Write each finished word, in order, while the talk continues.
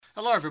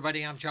Hello,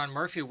 everybody. I'm John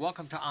Murphy.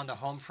 Welcome to On the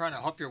Home Front. I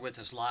hope you're with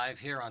us live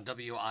here on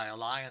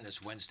WILI on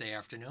this Wednesday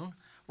afternoon.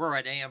 We're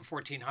at AM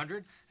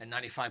 1400 and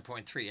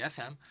 95.3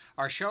 FM.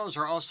 Our shows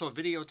are also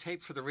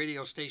videotaped for the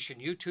radio station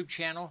YouTube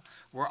channel,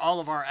 where all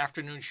of our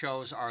afternoon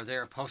shows are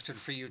there posted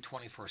for you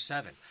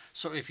 24/7.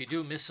 So if you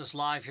do miss us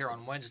live here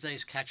on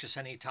Wednesdays, catch us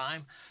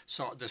anytime.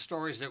 So the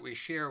stories that we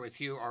share with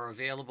you are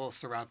available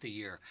throughout the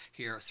year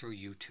here through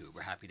YouTube.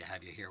 We're happy to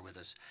have you here with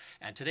us.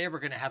 And today we're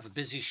going to have a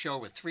busy show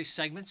with 3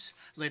 segments.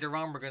 Later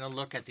on, we're going to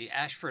look at the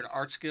Ashford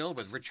Arts Guild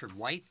with Richard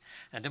White.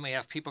 And then we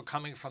have people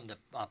coming from the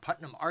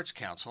Putnam Arts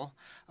Council.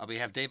 We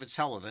have David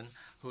Sullivan,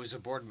 who is a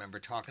board member,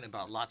 talking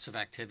about lots of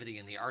activity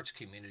in the arts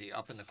community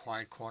up in the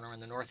Quiet Corner in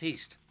the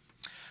Northeast.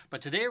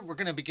 But today we're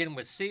going to begin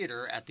with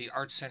theater at the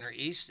Arts Center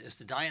East is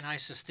the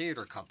Dionysus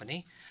Theater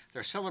Company.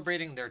 They're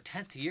celebrating their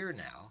 10th year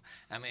now,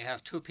 and we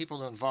have 2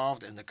 people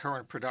involved in the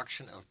current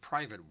production of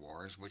Private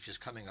Wars, which is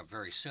coming up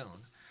very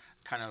soon.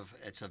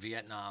 It's a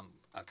Vietnam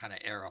kind of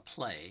era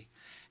play,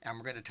 and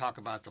we're going to talk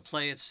about the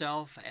play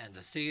itself and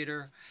the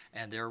theater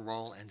and their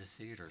role in the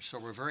theater. So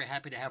we're very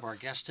happy to have our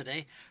guest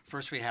today.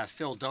 First, we have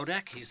Phil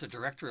Dodek. He's the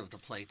director of the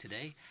play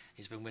today.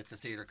 He's been with the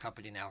theater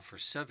company now for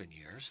 7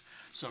 years.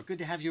 So good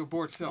to have you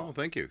aboard, Phil. Oh,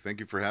 thank you.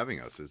 Thank you for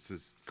having us. This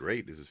is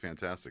great. This is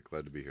fantastic.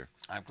 Glad to be here.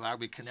 I'm glad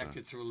we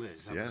connected through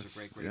Liz. That was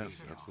a great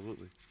yes, email.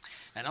 absolutely.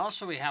 And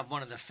also we have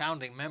one of the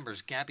founding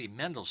members, Gabby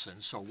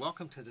Mendelson. So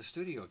welcome to the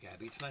studio,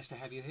 Gabby. It's nice to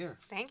have you here.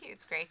 Thank you.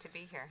 It's great to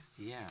be here.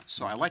 Yeah.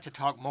 So I'd like to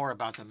talk more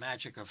about the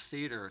magic of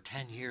theater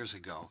 10 years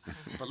ago.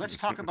 But let's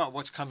talk about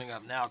what's coming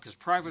up now, because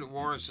Private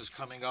Wars is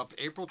coming up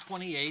April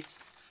 28th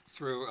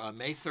through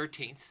May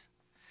 13th.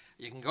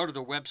 You can go to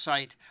the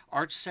website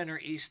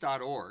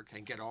artscentereast.org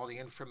and get all the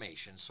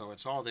information. So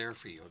it's all there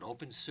for you. It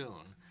opens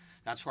soon.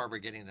 That's why we're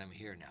getting them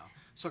here now.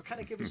 So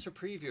kind of give us a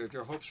preview of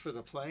your hopes for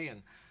the play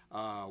and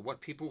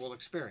what people will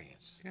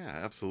experience. Yeah,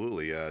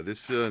 absolutely.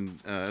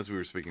 As we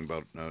were speaking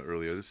about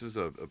earlier, this is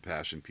a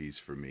passion piece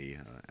for me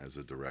as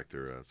a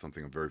director.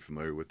 Something I'm very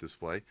familiar with this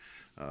play.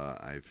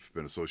 I've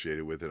been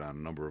associated with it on a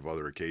number of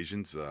other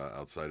occasions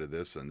outside of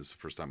this, and this is the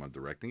first time I'm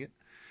directing it.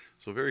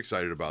 So very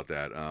excited about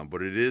that.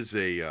 But it is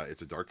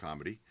it's a dark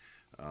comedy,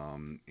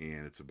 and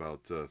it's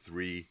about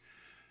 3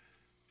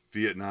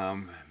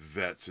 Vietnam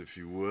vets, if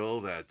you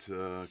will, that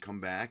come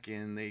back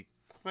and they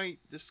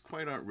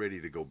quite aren't ready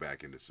to go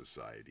back into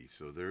society.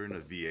 So they're in a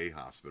VA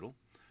hospital.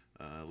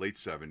 Late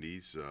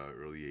 70s,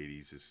 early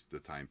 80s is the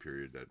time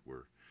period that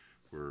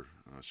we're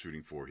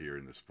shooting for here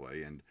in this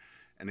play, and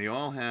they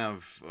all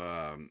have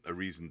a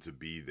reason to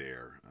be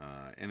there.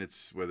 And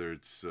it's whether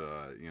it's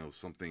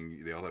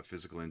something, they all have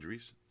physical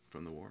injuries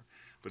from the war,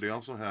 but they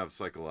also have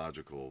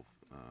psychological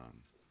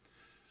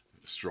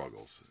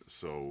struggles.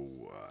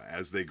 So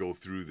as they go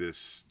through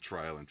this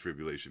trial and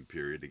tribulation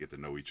period, they get to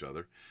know each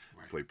other,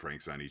 play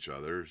pranks on each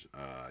other,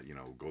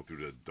 go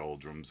through the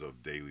doldrums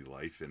of daily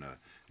life in a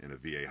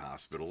VA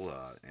hospital,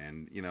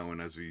 and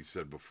as we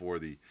said before,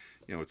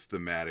 it's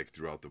thematic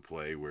throughout the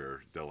play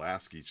where they'll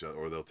ask each other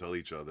or they'll tell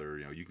each other,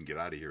 you can get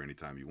out of here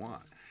anytime you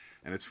want.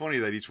 And it's funny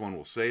that each one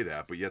will say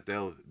that, but yet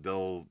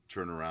they'll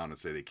turn around and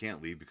say they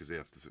can't leave because they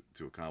have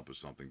to accomplish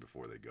something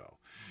before they go.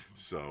 Mm-hmm.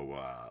 So,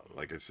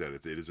 like I said,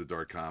 it is a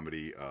dark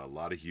comedy, a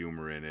lot of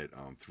humor in it.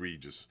 3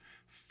 just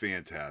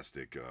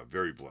fantastic,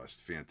 very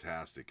blessed,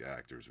 fantastic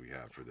actors we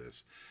have for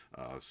this.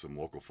 Some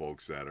local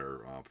folks that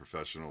are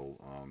professional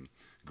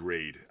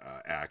grade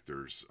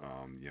actors,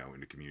 in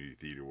the community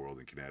theater world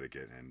in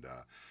Connecticut, and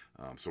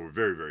so we're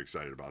very, very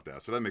excited about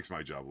that. So that makes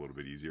my job a little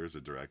bit easier as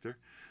a director.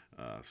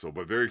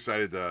 But very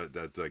excited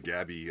that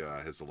Gabby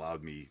has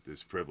allowed me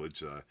this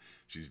privilege.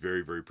 She's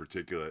very, very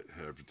particular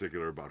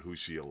about who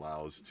she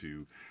allows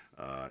to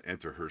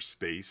enter her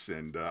space,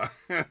 and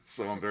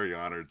so I'm very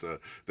honored to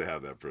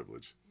have that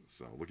privilege.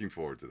 So looking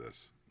forward to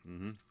this.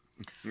 Mm-hmm.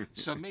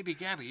 So maybe,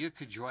 Gabby, you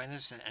could join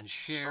us and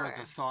share Sure.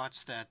 the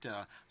thoughts that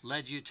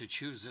led you to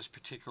choose this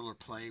particular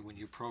play when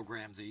you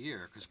programmed the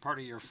year. Because part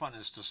of your fun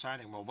is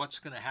deciding, well, what's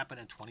going to happen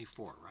in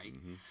 24, right?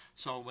 Mm-hmm.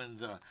 So when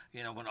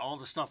all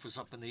the stuff was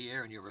up in the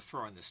air and you were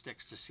throwing the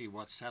sticks to see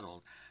what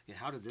settled,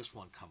 how did this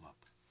one come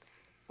up?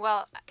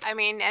 Well, I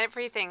mean,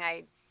 everything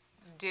I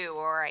do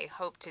or I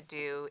hope to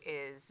do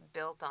is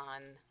built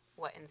on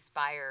what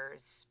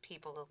inspires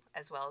people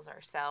as well as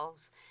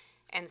ourselves.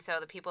 And so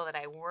the people that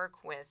I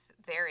work with,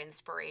 their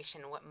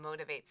inspiration, what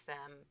motivates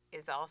them,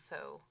 is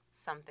also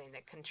something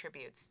that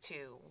contributes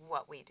to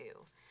what we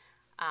do.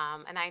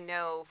 And I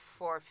know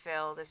for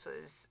Phil, this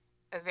was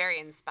a very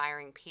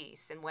inspiring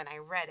piece. And when I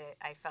read it,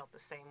 I felt the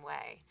same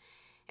way.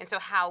 And so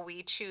how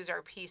we choose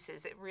our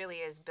pieces, it really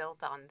is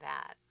built on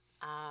that.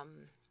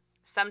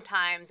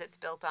 Sometimes it's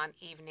built on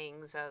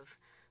evenings of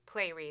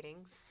play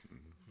readings,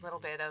 a little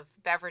bit of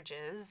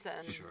beverages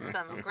and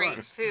some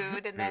great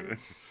food, and then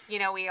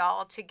we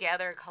all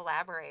together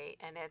collaborate,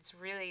 and it's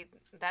really,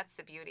 that's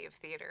the beauty of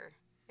theater,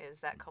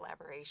 is that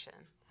collaboration,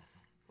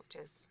 which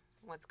is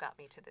what's got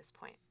me to this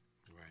point.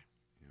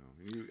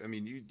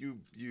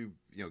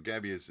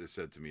 Gabby has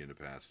said to me in the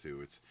past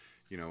too. It's,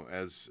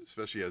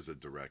 especially as a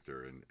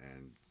director,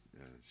 and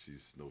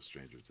she's no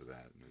stranger to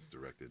that and has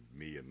directed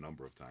me a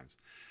number of times.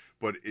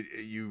 But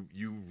you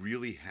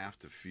really have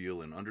to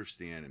feel and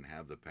understand and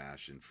have the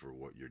passion for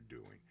what you're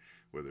doing,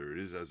 whether it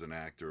is as an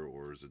actor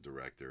or as a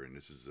director. And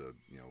this is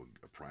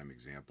a prime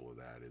example of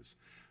that. Is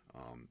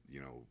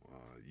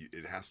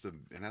it has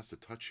to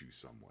touch you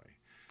some way,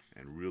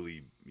 and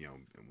really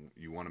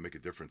you want to make a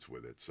difference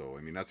with it. So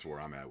I mean that's where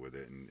I'm at with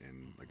it.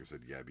 And like I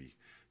said, Gabby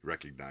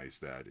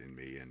recognized that in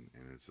me, and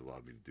it's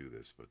allowed me to do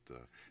this. But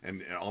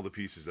and all the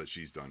pieces that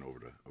she's done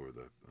over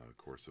the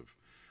course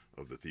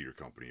of the theater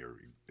company are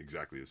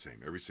exactly the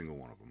same. Every single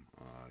one of them.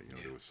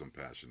 There was some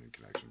passion and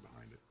connection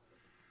behind it.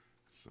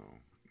 So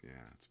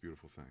yeah, it's a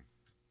beautiful thing.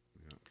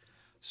 Yeah.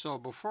 So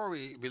before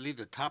we leave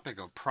the topic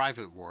of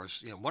private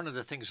wars, one of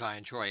the things I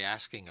enjoy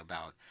asking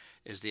about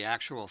is the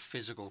actual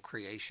physical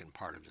creation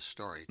part of the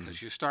story,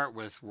 because you start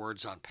with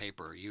words on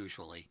paper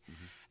usually,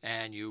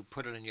 and you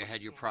put it in your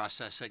head, you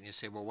process it, and you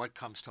say, well, what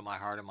comes to my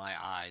heart and my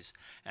eyes,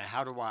 and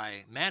how do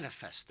I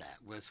manifest that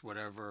with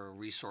whatever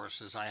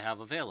resources I have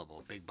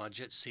available? Big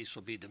budget,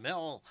 Cecil B.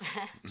 DeMille,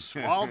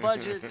 small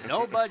budget,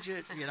 no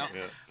budget,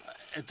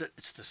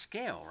 it's the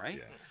scale, right?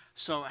 Yeah.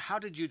 So how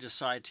did you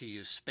decide to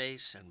use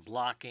space and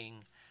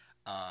blocking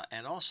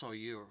and also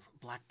your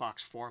black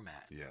box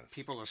format? Yes.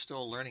 People are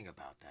still learning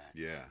about that.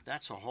 Yeah.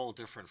 That's a whole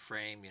different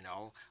frame,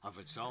 of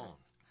its own.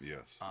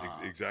 Yes,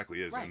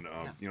 exactly is. Right,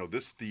 And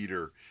this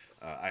theater,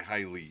 I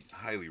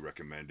highly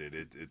recommend it.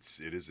 It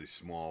is a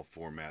small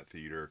format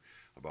theater,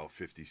 about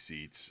 50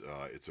 seats.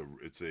 It's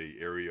a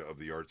area of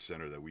the Arts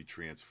Center that we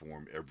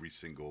transform every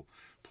single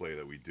play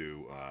that we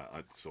do,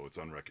 so it's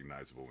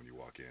unrecognizable when you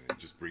walk in. It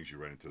just brings you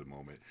right into the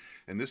moment.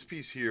 And this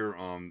piece here,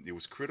 it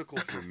was critical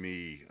for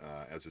me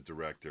as a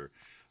director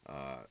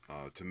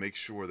to make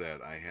sure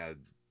that I had,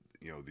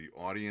 the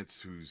audience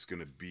who's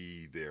going to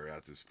be there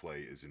at this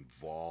play is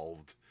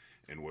involved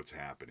in what's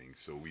happening.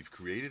 So we've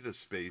created a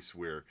space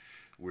where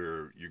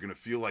you're going to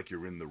feel like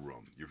you're in the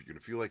room. You're going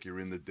to feel like you're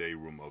in the day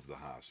room of the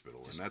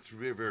hospital, and that's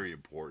very, very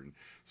important.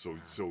 So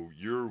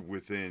you're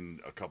within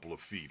a couple of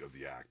feet of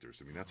the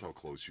actors. I mean, that's how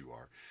close you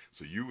are.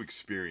 So you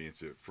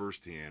experience it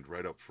firsthand,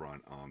 right up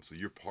front. So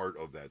you're part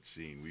of that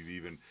scene. We've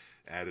even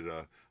added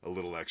a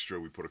little extra.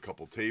 We put a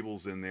couple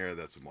tables in there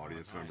that some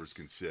audience members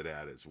can sit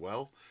at as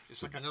well.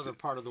 It's like another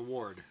part of the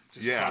ward.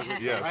 Yeah.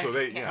 Right?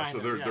 So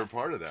they're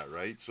part of that,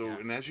 right? So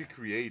and as you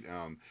create,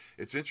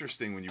 it's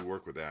interesting when you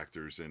work with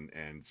actors and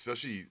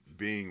especially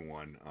being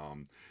one,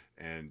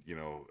 and you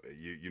know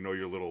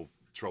your little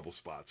trouble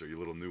spots or your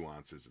little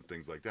nuances and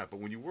things like that. But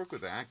when you work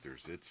with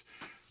actors, it's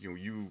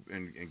you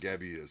and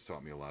Gabby has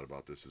taught me a lot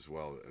about this as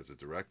well as a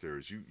director.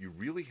 Is you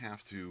really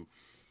have to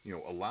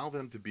allow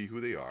them to be who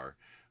they are.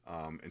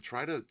 And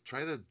try to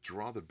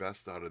draw the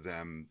best out of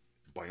them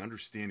by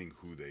understanding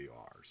who they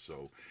are.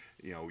 So,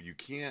 you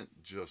can't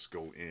just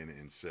go in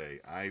and say,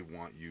 I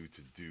want you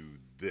to do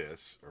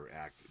this or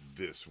act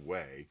this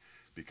way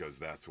because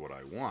that's what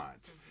I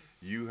want. Mm-hmm.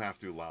 You have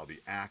to allow the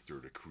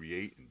actor to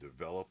create and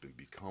develop and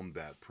become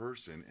that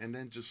person, and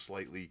then just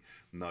slightly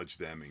nudge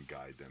them and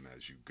guide them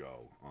as you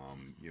go.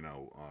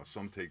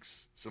 Some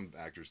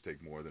actors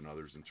take more than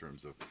others in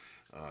terms of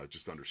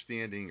just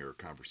understanding or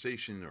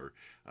conversation, or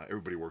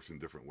everybody works in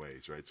different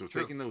ways, right? So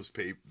True. Taking those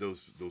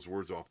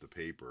words off the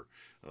paper,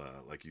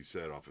 like you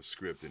said, off a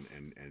script,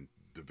 and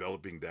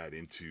developing that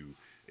into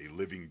a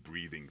living,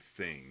 breathing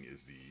thing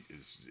is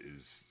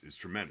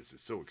tremendous.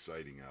 It's so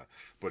exciting,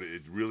 but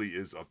it really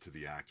is up to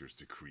the actors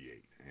to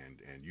create,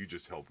 and you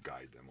just help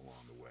guide them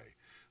along the way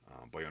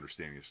by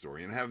understanding the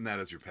story and having that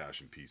as your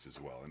passion piece as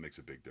well. It makes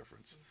a big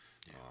difference.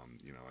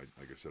 Yeah.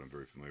 Like I said, I'm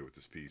very familiar with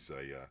this piece.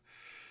 I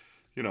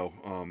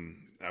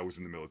was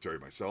in the military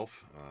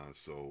myself,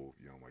 so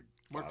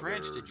my What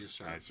branch did you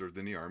serve? I served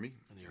in the Army.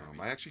 In the Army.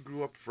 I actually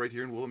grew up right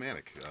here in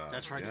Willimantic.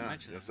 That's right. Yeah, You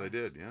mentioned yes, that. I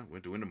did. Yeah,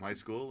 went to Wyndham High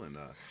School, and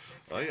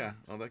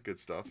all that good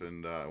stuff.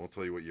 And I won't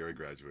tell you what year I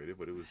graduated,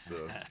 but it was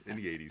in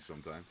the '80s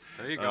sometime.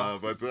 There you go.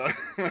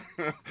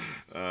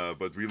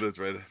 But we lived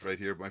right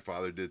here. My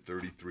father did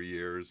 33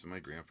 years, and my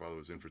grandfather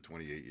was in for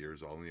 28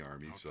 years, all in the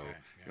Army. Okay, So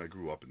yeah. I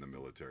grew up in the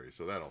military.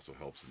 So that also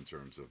helps in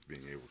terms of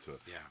being able to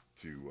Yeah.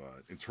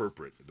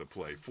 interpret the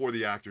play for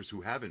the actors who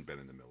haven't been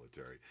in the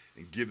military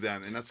and give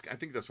them. And I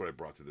think that's what I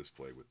brought to this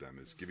play with them,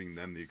 is giving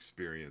them the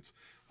experience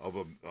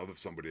of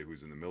somebody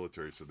who's in the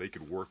military, so they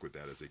could work with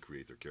that as they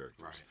create their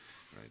characters.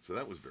 Right. So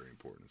that was very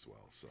important as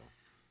well. So.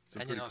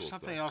 Some And pretty cool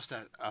something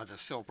stuff. else that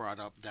Phil brought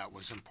up that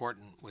was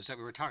important was that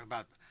we were talking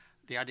about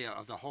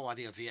the whole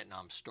idea of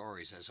Vietnam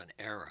stories as an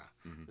era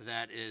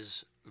that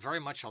is very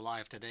much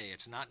alive today.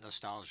 It's not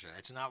nostalgia.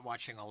 It's not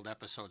watching old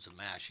episodes of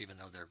MASH, even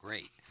though they're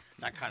great,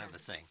 that kind of a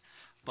thing.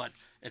 But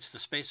it's the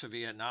space of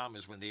Vietnam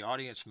is when the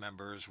audience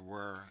members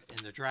were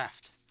in the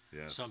draft.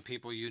 Yes. Some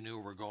people you knew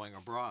were going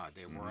abroad.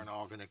 They weren't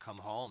all going to come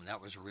home.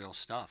 That was real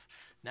stuff.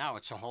 Now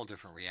it's a whole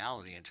different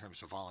reality in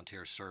terms of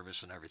volunteer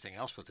service and everything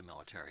else with the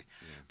military.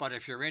 Yeah. But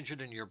if you're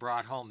injured and you're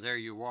brought home, there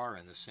you are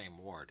in the same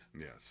ward.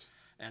 Yes.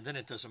 And then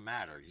it doesn't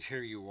matter.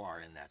 Here you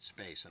are in that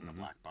space in the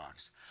black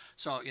box.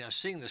 So,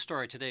 seeing the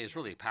story today is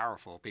really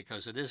powerful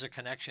because it is a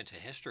connection to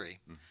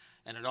history.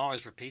 and it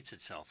always repeats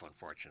itself,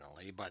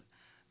 unfortunately. But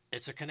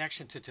it's a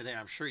connection to today.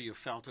 I'm sure you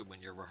felt it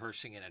when you're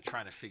rehearsing it and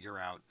trying to figure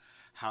out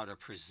how to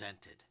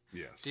present it.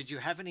 Yes. Did you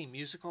have any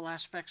musical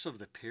aspects of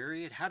the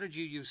period? How did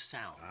you use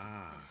sound?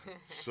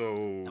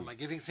 So Am I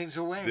giving things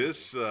away?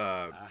 this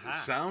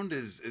sound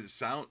is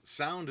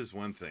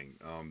one thing.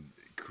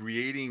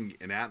 Creating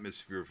an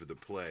atmosphere for the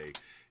play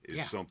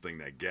is something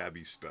that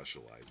Gabby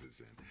specializes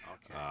in.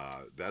 Okay.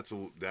 I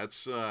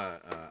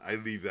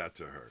leave that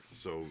to her.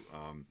 So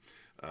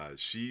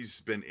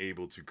she's been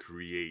able to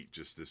create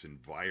just this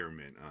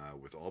environment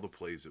with all the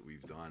plays that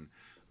we've done.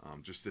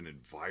 Just an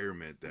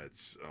environment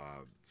that's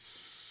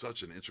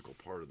such an integral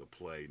part of the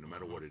play, no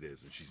matter what it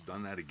is. And she's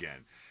done that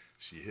again.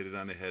 She hit it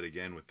on the head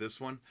again with this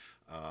one.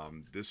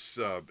 It's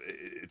a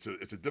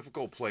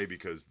difficult play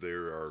because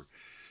there are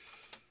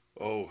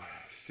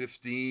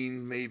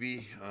 15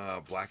 maybe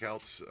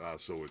blackouts.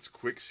 So it's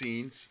quick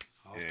scenes.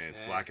 Okay. And it's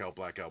blackout.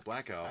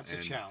 That's a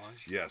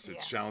challenge. Yes,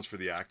 it's a challenge for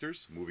the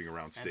actors moving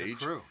around stage, and the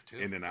crew, too.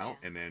 in and out,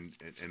 and then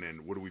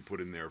what do we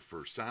put in there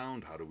for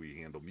sound? How do we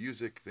handle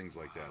music? Things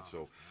like that.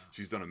 So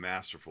she's done a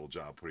masterful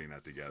job putting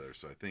that together.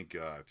 So I think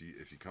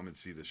if you come and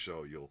see the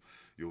show, you'll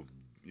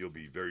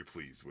be very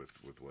pleased with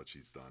what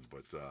she's done.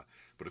 But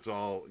it's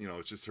all,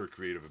 it's just her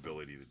creative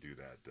ability to do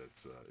that.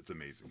 It's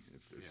amazing.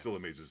 It still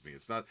amazes me.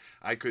 It's not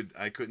I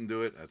couldn't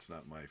do it. That's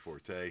not my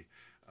forte.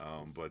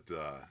 But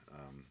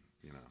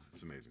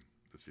it's amazing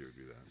to see her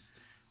do that.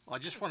 Well, I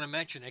just want to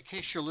mention, in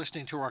case you're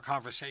listening to our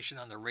conversation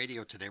on the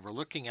radio today, we're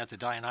looking at the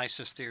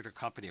Dionysus Theater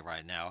Company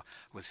right now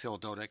with Phil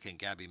Dodek and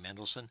Gabby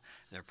Mendelson.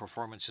 Their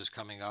performance is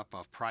coming up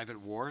of Private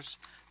Wars.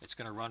 It's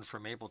going to run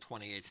from April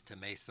 28th to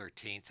May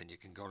 13th, and you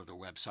can go to the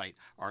website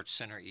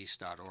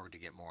artscentereast.org to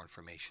get more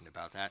information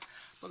about that.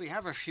 But we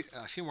have a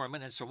few more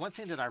minutes. So one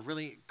thing that I've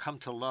really come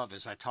to love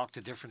as I talk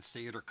to different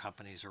theater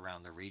companies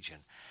around the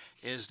region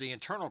is the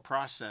internal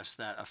process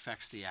that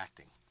affects the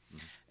acting.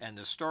 Mm-hmm. And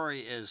the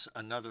story is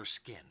Another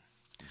Skin.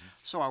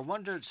 So I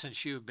wondered,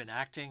 since you've been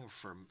acting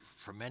for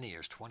many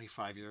years,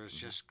 25 years,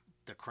 just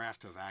the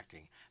craft of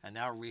acting, and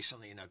now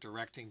recently,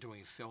 directing,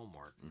 doing film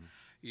work,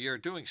 you're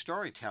doing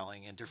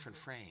storytelling in different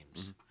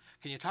frames.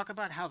 Can you talk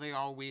about how they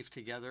all weave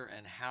together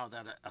and how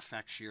that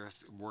affects your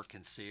work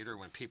in theater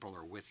when people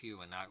are with you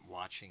and not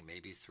watching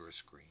maybe through a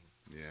screen?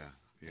 Yeah.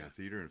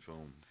 Theater and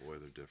film, boy,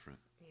 they're different.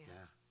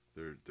 Yeah.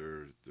 They're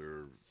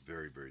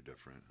very, very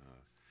different.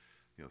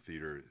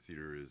 Theater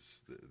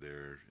is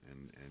there,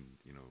 and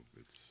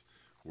it's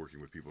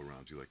working with people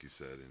around you, like you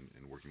said,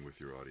 and working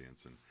with your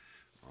audience. And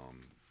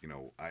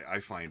I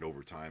find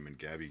over time, and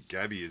Gabby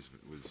has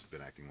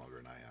been acting longer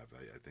than I have.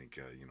 I think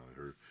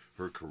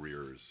her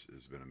career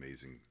has been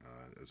amazing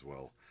as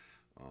well.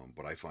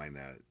 But I find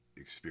that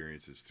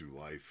experiences through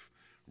life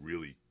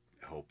really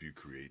help you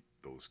create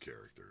those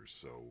characters.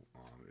 So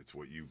it's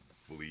what you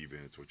believe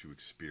in, it's what you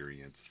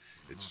experience.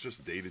 It's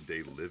just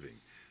day-to-day living.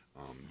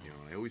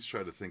 I always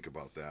try to think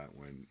about that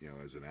when,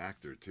 as an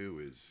actor too,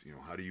 is,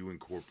 how do you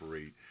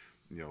incorporate,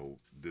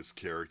 this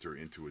character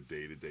into a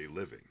day-to-day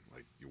living?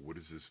 Like, what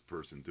is this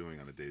person doing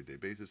on a day-to-day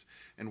basis?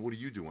 And what do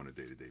you do on a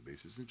day-to-day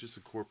basis? And just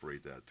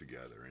incorporate that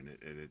together. And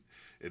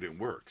it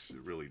works.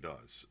 It really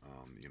does.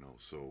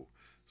 So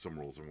some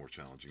roles are more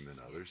challenging than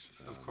others.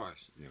 Of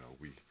course.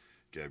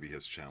 Gabby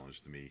has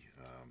challenged me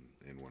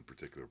in one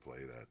particular play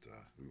that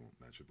we won't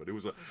mention, but it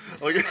was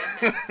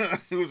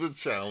it was a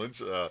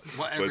challenge.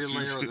 Every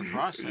layer of the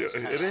process.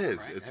 Yeah, it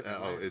is.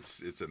 Right?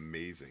 It's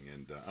amazing.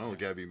 And I don't know,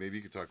 Gabby, maybe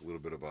you could talk a little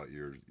bit about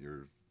your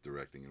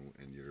directing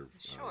and your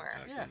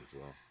acting as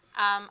well.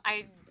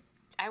 I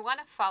want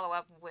to follow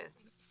up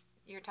with,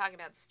 you're talking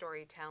about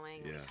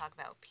storytelling. We talk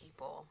about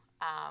people.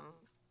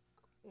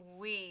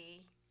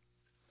 We,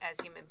 as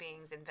human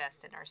beings,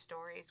 invest in our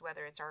stories,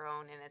 whether it's our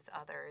own and it's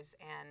others,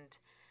 and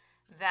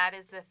that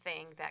is the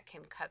thing that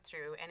can cut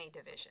through any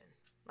division.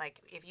 Like,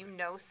 if you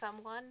know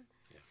someone,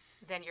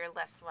 then you're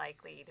less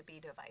likely to be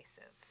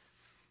divisive.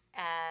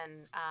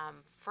 And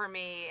for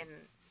me,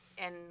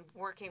 and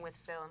working with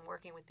Phil and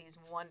working with these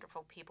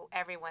wonderful people,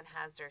 everyone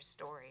has their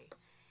story,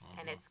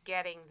 and it's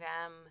getting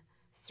them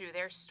through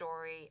their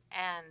story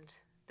and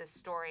the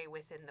story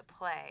within the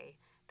play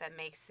that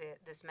makes it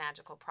this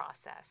magical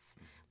process.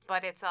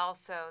 But it's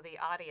also the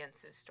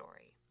audience's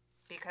story,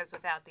 because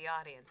without the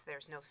audience,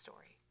 there's no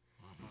story.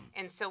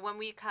 And so when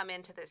we come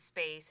into this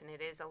space, and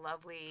it is a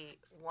lovely,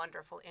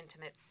 wonderful,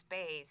 intimate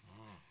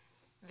space,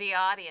 the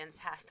audience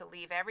has to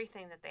leave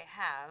everything that they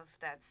have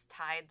that's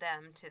tied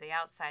them to the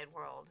outside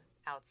world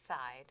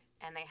outside,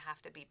 and they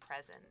have to be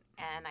present.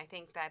 And I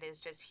think that is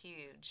just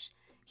huge,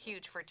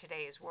 huge for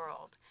today's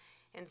world.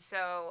 And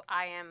so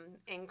I am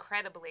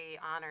incredibly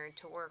honored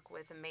to work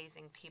with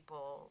amazing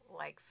people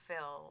like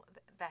Phil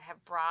that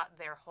have brought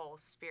their whole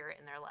spirit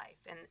in their life.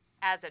 And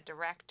as a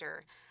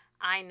director,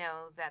 I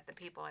know that the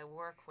people I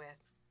work with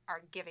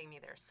are giving me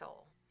their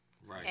soul.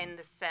 Right. In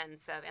the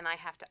sense of, and I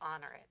have to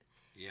honor it.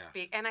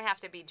 Yeah. And I have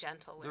to be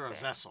gentle with it. They're a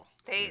vessel.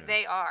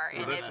 They are.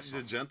 Well, and that's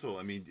the gentle.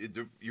 I mean,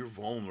 you're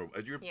vulnerable.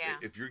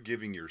 If you're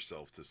giving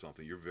yourself to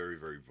something, you're very,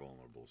 very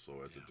vulnerable.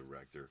 So as a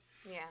director,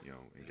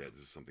 and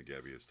this is something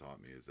Gabby has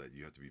taught me, is that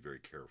you have to be very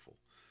careful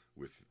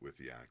with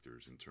the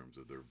actors in terms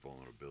of their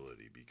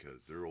vulnerability,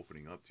 because they're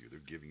opening up to you. They're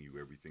giving you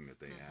everything that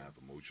they have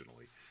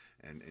emotionally,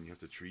 and you have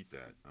to treat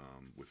that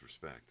with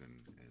respect.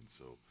 And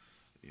so,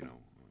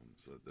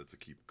 so that's a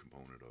key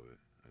component of it,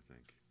 I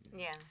think.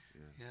 Yeah.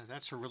 Yeah,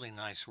 that's a really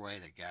nice way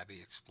that Gabby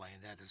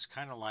explained that. It's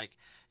kind of like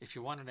if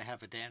you wanted to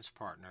have a dance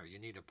partner, you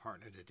need a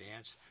partner to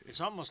dance.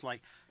 It's almost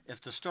like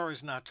if the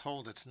story's not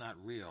told, it's not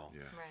real.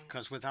 Yeah. Right.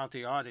 Because without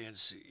the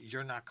audience,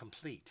 you're not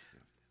complete,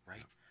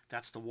 right?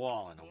 That's the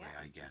wall in a way,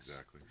 I guess.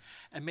 Exactly.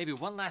 And maybe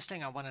one last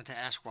thing I wanted to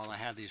ask while I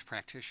have these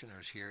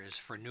practitioners here is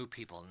for new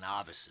people,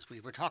 novices. We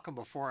were talking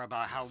before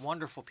about how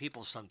wonderful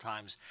people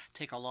sometimes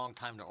take a long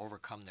time to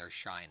overcome their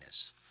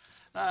shyness.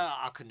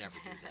 I could never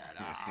do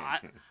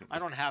that. I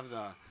don't have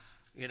the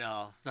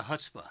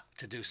chutzpah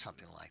to do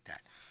something like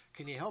that.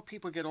 Can you help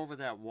people get over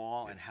that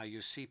wall and how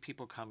you see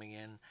people coming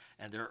in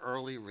and their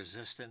early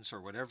resistance or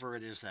whatever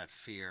it is, that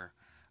fear,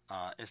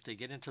 if they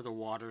get into the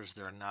waters,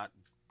 they're not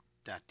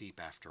that deep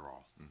after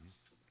all?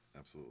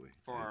 Absolutely.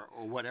 Or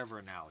whatever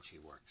analogy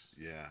works.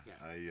 Yeah.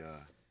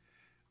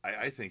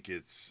 I think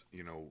it's,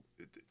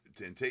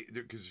 and take,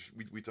 because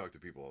we talk to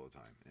people all the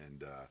time,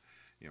 and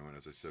and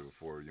as I said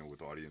before,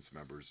 with audience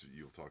members,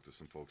 you'll talk to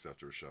some folks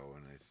after a show,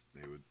 and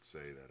they would say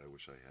that I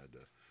wish I had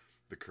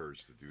the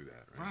courage to do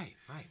that. Right.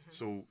 Right.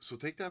 So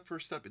take that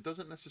first step. It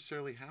doesn't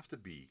necessarily have to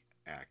be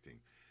acting.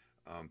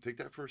 Take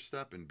that first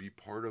step and be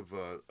part of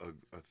a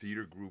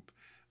theater group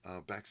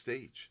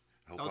backstage.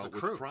 Help out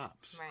with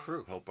props. Right.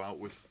 Crew. Help out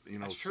with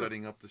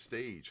setting up the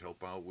stage.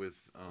 Help out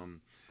with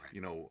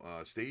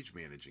stage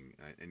managing,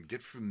 and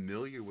get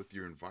familiar with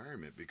your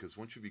environment, because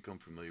once you become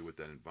familiar with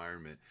that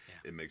environment,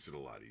 it makes it a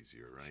lot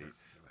easier, right?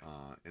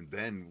 Sure. And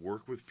then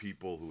work with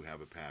people who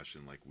have a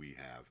passion like we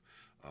have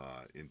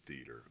in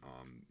theater,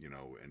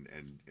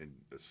 and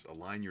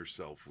align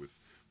yourself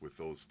with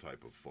those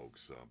type of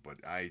folks. But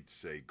I'd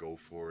say go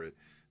for it.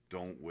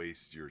 Don't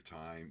waste your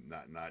time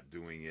not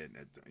doing it.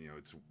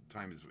 It's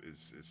time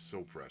is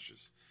so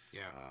precious.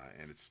 Yeah.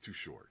 And it's too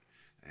short.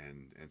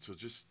 And so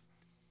just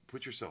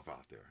put yourself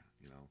out there,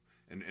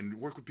 and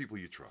work with people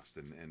you trust.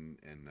 And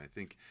I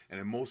think, and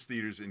in most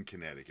theaters in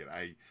Connecticut,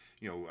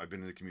 I've been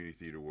in the community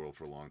theater world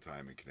for a long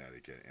time in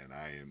Connecticut, and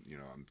I am,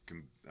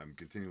 I'm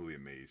continually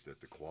amazed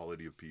at the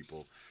quality of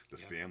people, the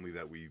family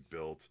that we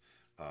built.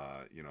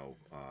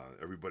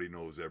 Everybody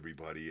knows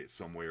everybody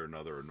some way or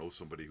another, or knows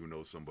somebody who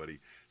knows somebody.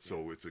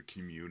 So it's a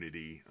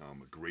community,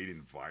 a great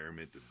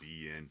environment to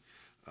be in.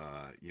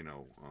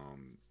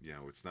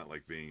 It's not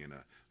like being in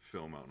a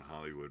film out in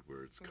Hollywood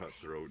where it's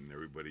cutthroat and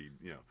everybody,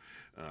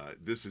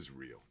 this is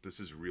real. This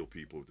is real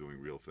people doing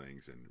real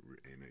things and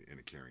in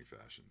a caring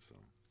fashion. So.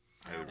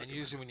 And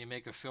usually when you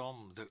make a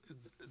film,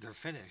 they're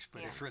finished.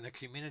 But if you're in the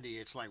community,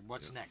 it's like,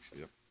 what's next?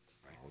 Yep.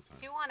 All the time.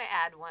 I do want to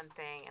add one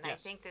thing, and I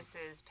Yes. think this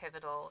is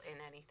pivotal in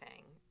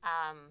anything.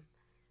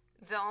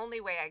 The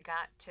only way I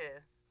got to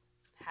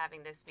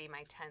having this be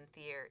my 10th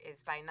year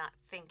is by not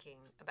thinking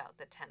about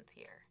the 10th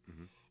year.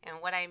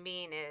 And what I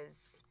mean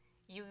is,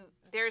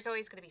 there's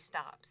always going to be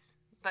stops,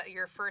 but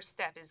your first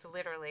step is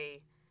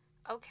literally,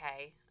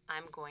 okay,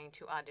 I'm going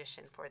to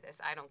audition for this.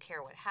 I don't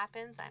care what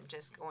happens. I'm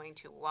just going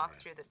to walk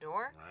through the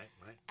door,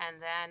 Right.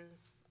 and then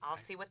I'll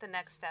see what the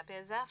next step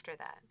is after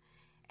that.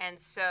 And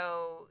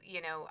so,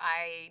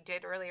 I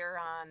did earlier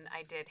on,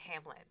 I did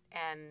Hamlet,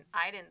 and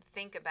I didn't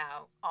think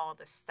about all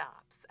the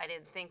stops. I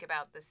didn't think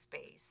about the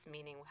space,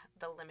 meaning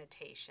the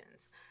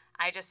limitations.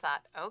 I just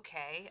thought,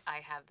 okay, I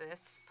have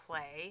this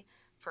play.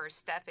 First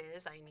step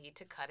is I need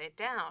to cut it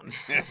down.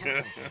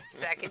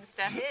 Second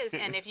step is,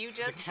 and if you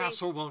just The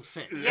castle won't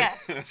fit.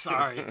 Yes.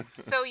 Sorry.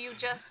 So you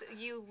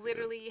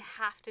literally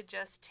have to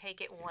just take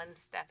it one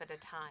step at a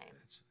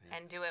time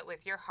and do it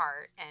with your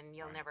heart, and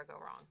you'll never go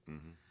wrong.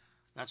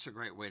 That's a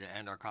great way to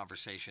end our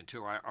conversation,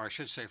 too. Or I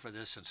should say for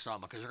this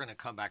installment, because we're going to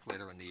come back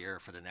later in the year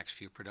for the next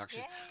few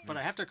productions. Yay. But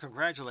I have to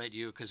congratulate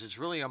you, because it's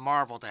really a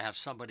marvel to have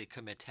somebody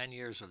commit 10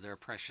 years of their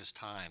precious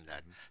time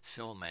that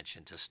Phil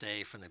mentioned, to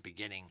stay from the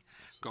beginning,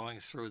 going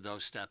through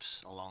those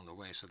steps along the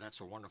way. So that's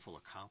a wonderful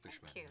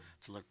accomplishment. Thank you.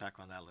 To look back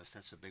on that list,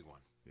 that's a big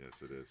one.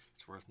 Yes, it is.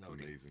 It's worth It's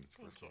noting. amazing.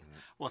 Thank you.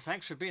 Well,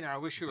 thanks for being here. I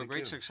wish you a Thank great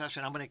you. success,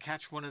 and I'm going to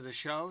catch one of the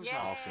shows. Yay.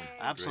 Awesome.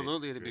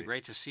 Absolutely. It'd be Great.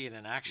 great to see it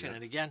in action. Yep.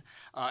 And again,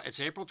 it's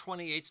April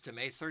 28th to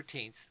May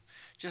 13th,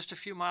 just a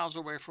few miles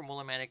away from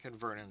Willimantic and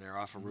Vernon there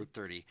off of Route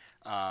 30.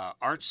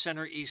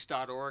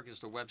 ArtsCenterEast.org is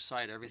the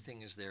website.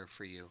 Everything is there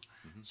for you.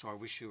 So I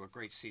wish you a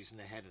great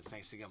season ahead, and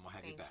thanks again. We'll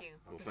have you Thank back. you.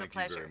 Well, It was a thank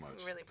pleasure. you very much.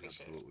 We really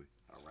appreciate it. Absolutely.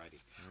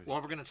 Alrighty. Well,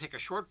 we're going to take a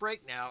short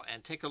break now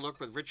and take a look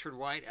with Richard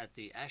White at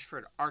the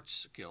Ashford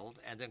Arts Guild,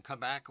 and then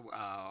come back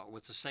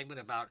with a segment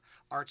about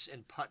arts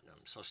in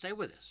Putnam. So stay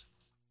with us.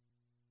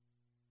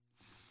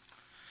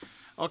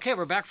 Okay,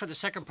 we're back for the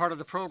second part of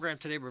the program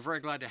today. We're very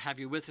glad to have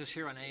you with us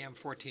here on AM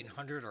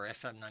 1400 or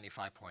FM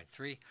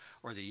 95.3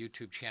 or the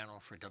YouTube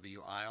channel for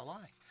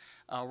WILI.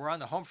 We're on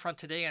the home front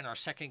today, and our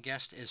second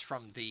guest is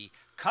from the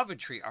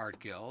Coventry Art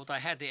Guild. I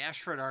had the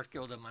Ashford Art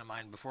Guild in my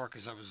mind before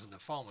because I was on the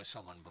phone with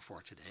someone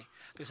before today,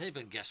 because they've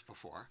been guests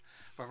before.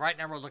 But right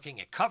now we're looking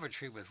at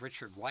Coventry with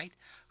Richard White,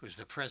 who's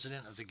the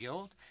president of the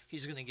Guild.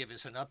 He's going to give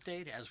us an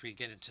update as we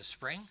get into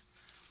spring.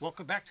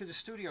 Welcome back to the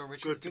studio,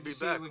 Richard. Good to be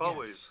back,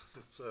 always.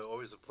 It's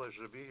always a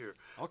pleasure to be here.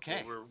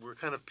 Okay. Well, we're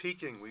kind of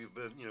peaking. We've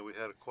been, we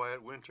had a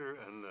quiet winter,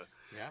 and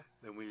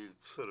then we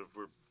sort of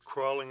were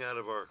crawling out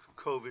of our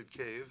COVID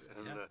cave.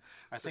 And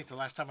I think the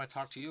last time I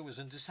talked to you was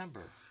in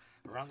December,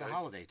 around the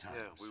holiday time.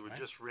 Yeah, we were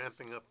just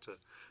ramping up to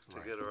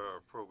get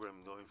our program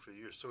going for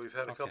years. So we've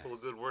had a couple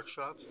of good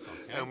workshops,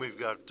 and we've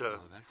got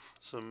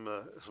some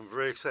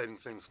very exciting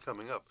things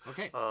coming up.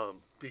 Okay.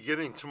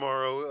 Beginning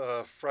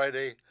tomorrow,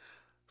 Friday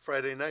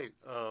night,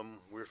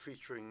 we're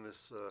featuring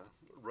this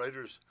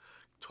writer's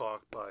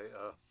talk by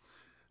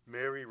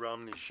Mary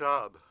Romney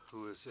Schaub,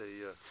 who is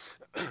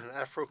an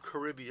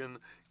Afro-Caribbean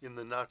in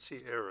the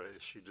Nazi era,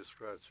 as she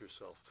describes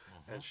herself.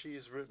 And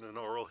she's written an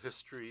oral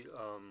history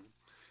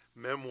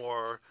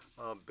memoir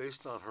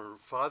based on her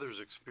father's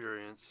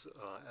experience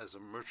as a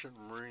merchant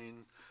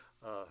marine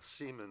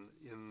seaman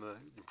in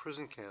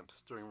prison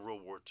camps during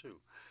World War II.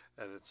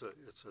 And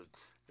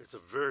it's a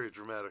very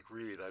dramatic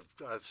read.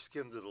 I've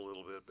skimmed it a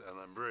little bit, and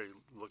I'm very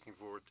looking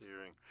forward to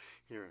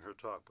hearing her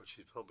talk. But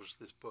she's published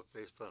this book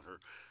based on her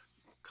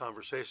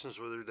conversations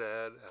with her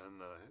dad and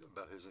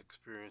about his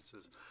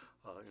experiences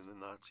in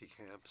the Nazi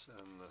camps,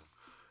 and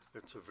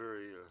it's a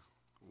very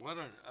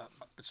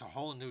it's a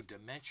whole new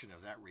dimension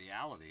of that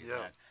reality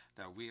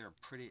that we are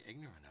pretty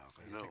ignorant of.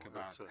 When you think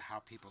about how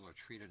people are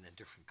treated in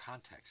different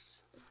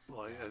contexts.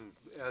 Well, and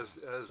as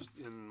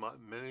in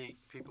many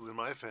people in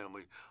my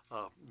family,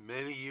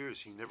 many years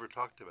he never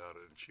talked about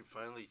it, and she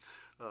finally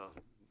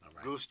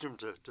goosed him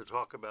to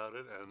talk about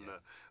it, and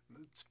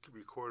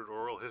recorded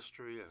oral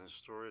history and his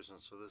stories, and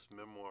so this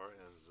memoir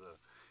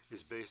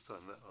is based on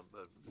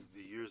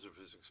the years of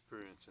his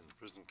experience in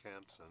prison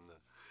camps and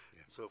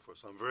so forth.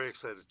 So I'm very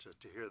excited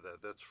to hear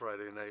that. That's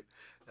Friday night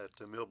at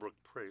Millbrook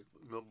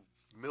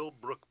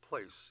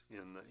Place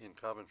in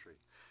Coventry.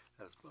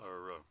 That's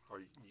our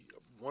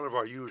one of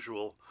our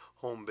usual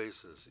home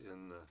bases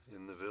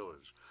in the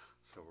village.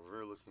 So we're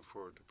very looking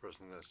forward to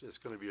presenting that. It's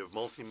going to be a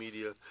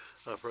multimedia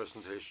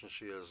presentation.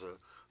 She has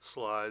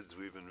slides.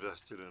 We've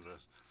invested in a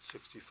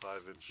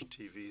 65-inch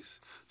TV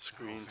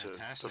screen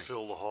to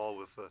fill the hall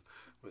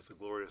with a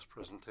glorious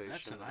presentation.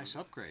 That's a nice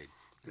upgrade.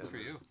 Good for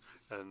you.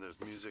 And there's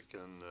music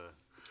and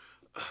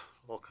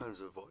all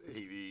kinds of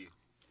AV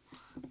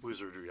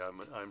wizardry,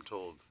 I'm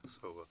told.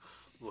 So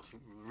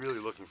really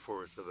looking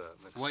forward to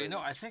that. Well,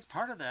 I think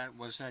part of that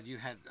was that you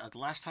had, the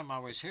last time I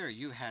was here,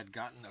 you had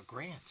gotten a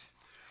grant.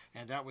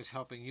 And that was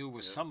helping you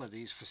with some of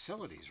these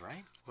facilities,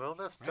 right? Well,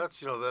 that's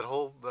that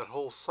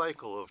whole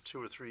cycle of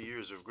 2 or 3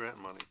 years of grant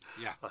money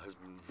has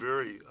been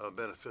very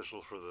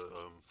beneficial for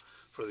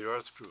the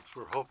arts groups.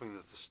 We're hoping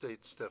that the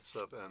state steps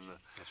up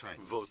and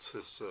votes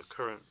this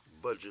current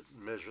budget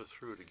measure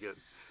through to get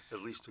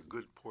at least a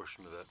good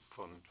portion of that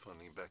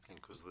funding back in,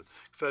 because the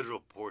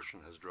federal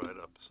portion has dried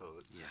up, so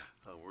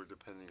that we're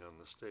depending on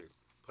the state.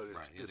 But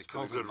it's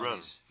been a good run.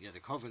 Yeah, the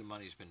COVID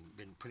money's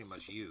been pretty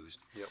much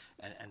used. Yep.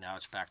 And now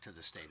it's back to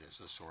the state as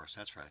a source.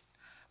 That's right.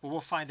 Well, we'll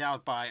find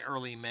out by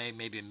early May,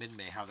 maybe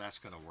mid-May, how that's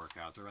going to work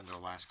out. They're in their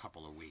last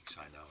couple of weeks,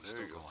 I know.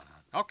 Still going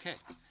on. Okay.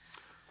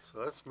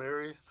 So that's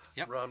Mary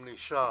Romney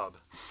Schaub.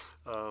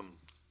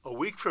 A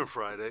week from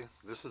Friday,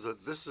 this is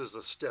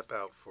a step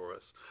out for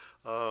us.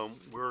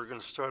 We're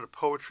going to start a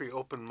poetry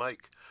open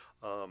mic.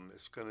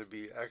 It's going to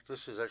be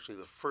this is actually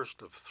the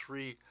first of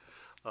 3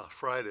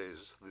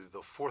 Fridays,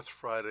 the fourth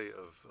Friday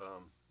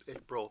of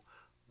April.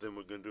 Then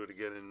we're going to do it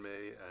again in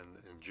May and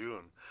in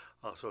June.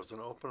 So it's an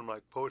open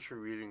mic poetry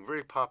reading,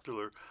 very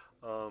popular,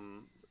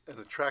 an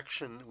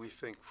attraction, we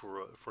think,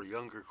 for a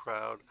younger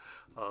crowd.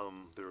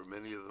 There are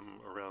many of them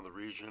around the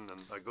region,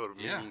 and I go to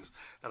meetings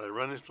and I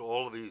run into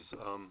all of these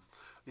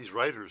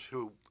writers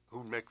who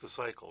make the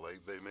cycle.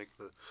 They make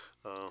the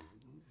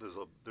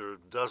there are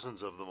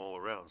dozens of them all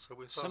around. So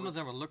some of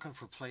them are looking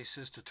for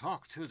places to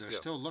talk too. They're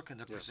still looking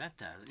to present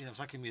that. It's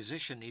like a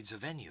musician needs a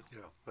venue.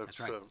 Yeah, that's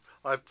right.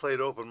 I've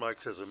played open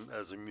mics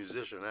as a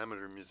musician,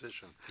 amateur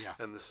musician. Yeah.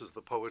 And this is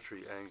the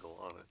poetry angle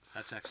on it.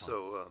 That's excellent.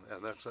 So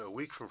and that's a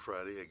week from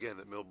Friday again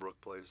at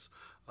Millbrook Place.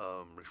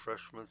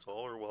 Refreshments,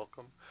 all are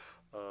welcome.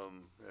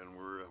 And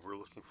we're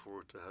looking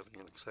forward to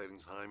having an exciting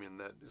time in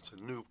that. It's a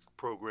new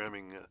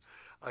programming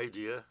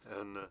idea,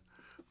 and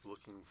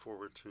looking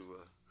forward to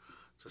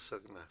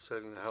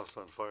setting the house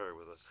on fire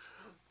with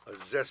a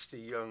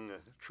zesty young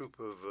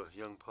troupe of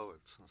young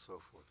poets and so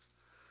forth.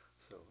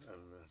 So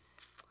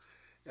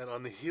and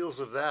on the heels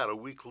of that, a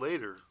week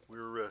later,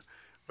 we're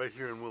right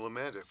here in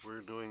Willimantic.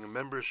 We're doing a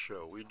members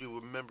show. We do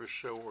a members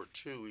show or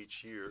two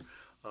each year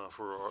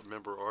for our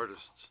member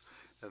artists,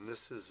 and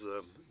this is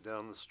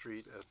down the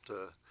street at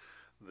the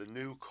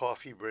new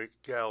Coffee Break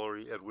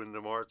Gallery at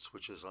Wyndham Arts,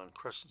 which is on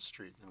Crescent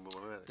Street in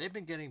Willimantic. They've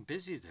been getting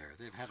busy there.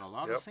 They've had a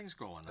lot of things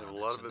going on. And a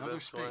lot of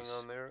events going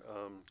on there.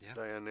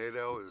 Diane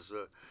Nadeau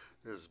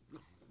is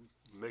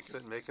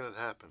making it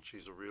happen.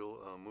 She's a real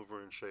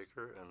mover and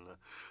shaker, and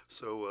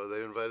so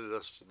they invited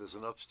us. There's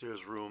an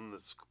upstairs room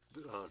that's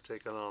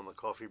taken on the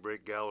Coffee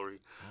Break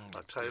Gallery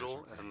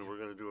title, and we're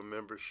going to do a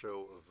member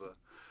show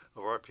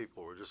of our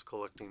people. We're just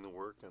collecting the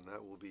work, and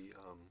that will be.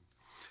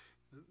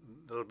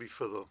 That'll be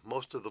for the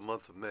most of the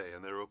month of May,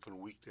 and they're open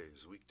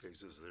weekdays.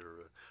 Weekdays is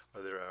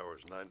their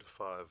hours, 9 to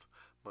 5,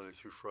 Monday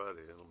through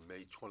Friday, and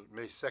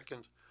May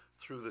 2nd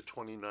through the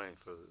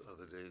 29th are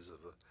the days of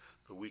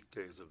the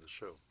weekdays of the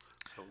show.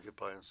 So get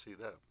by and see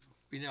that.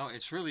 You know,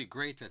 it's really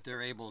great that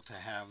they're able to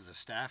have the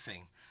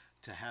staffing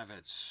to have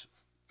it,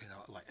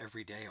 like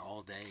every day,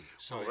 all day.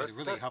 So it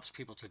really helps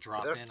people to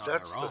drop in on their own.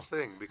 That's the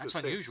thing, because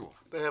that's unusual.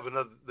 They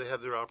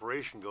have their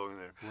operation going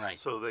there, right?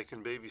 So they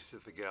can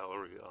babysit the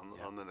gallery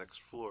on the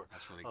next floor.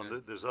 That's really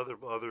good. There's other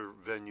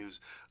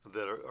venues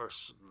that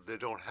they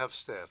don't have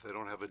staff. They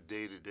don't have a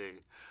day-to-day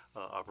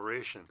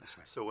operation. That's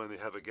right. So when they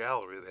have a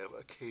gallery, they have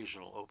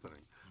occasional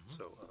opening.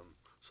 Mm-hmm.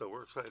 So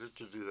we're excited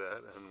to do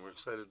that, and we're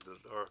excited that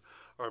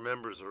our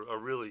members are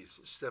really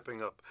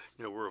stepping up.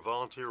 You know, we're a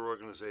volunteer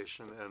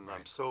organization, and right.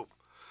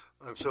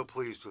 I'm so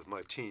pleased with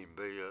my team.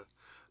 They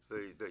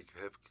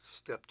have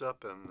stepped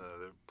up, and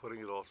they're putting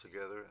it all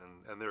together,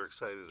 and they're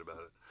excited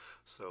about it.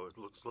 So it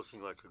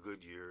looking like a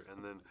good year.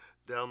 And then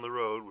down the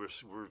road,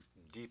 we're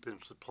deep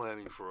into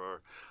planning for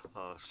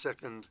our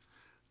second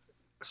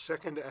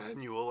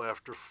annual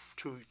after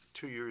two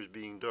years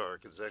being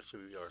dark. It's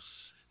actually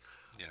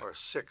our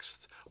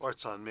sixth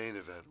Arts on Main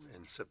event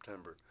in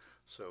September.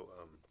 So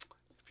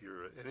if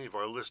any of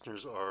our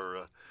listeners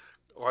are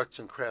arts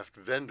and craft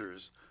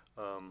vendors.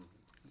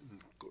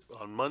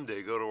 On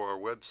Monday, go to our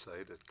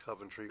website at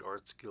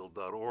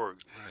CoventryArtsGuild.org,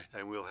 right.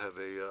 And we'll have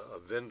a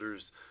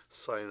vendors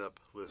sign-up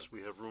list.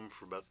 We have room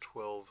for about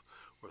 12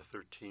 or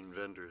 13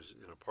 vendors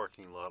in a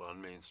parking lot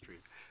on Main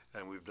Street,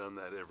 and we've done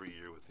that every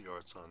year with the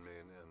Arts on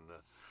Main, and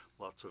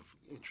lots of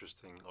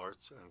interesting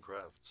arts and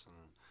crafts and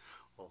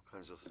all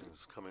kinds of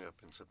things coming up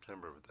in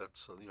September. But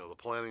that's the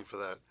planning for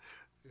that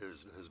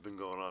has been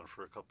going on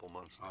for a couple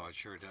months now. Oh, it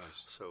sure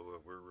does. So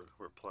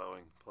we're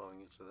plowing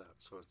into that.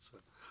 So it's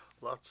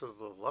lots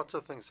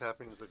of things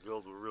happening with the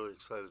Guild. We're really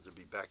excited to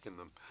be back in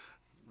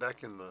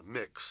the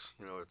mix.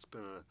 You know, it's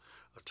been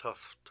a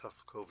tough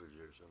COVID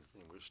years,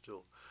 and we're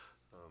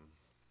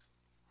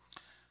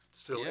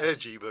still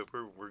edgy, but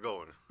we're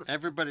going.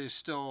 Everybody's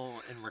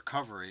still in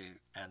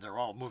recovery, and they're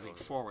all moving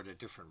forward at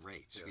different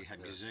rates. We had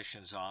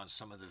musicians on.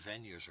 Some of the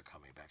venues are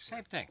coming back.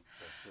 Same thing.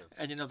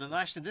 And the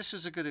last thing, this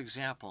is a good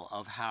example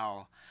of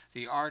how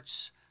the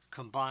arts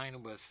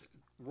combine with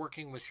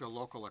working with your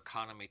local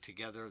economy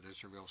together.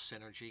 There's a real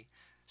synergy.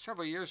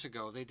 Several years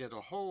ago, they did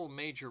a whole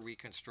major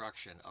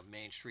reconstruction of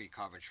Main Street,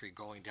 Coventry,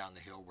 going down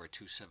the hill where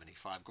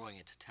 275, going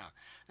into town.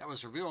 That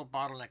was a real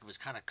bottleneck. It was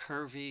kind of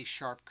curvy,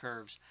 sharp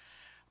curves.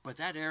 But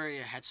that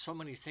area had so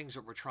many things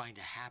that were trying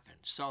to happen.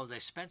 So they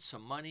spent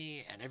some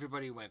money, and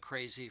everybody went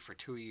crazy for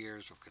 2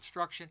 years of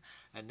construction,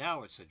 and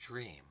now it's a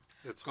dream.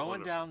 It's going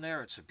wonderful. down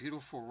there, it's a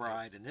beautiful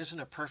ride, and isn't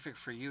it perfect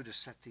for you to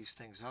set these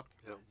things up?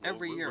 Yeah,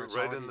 every year, we're it's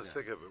right in already the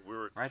thick of it.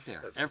 We're right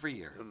there, every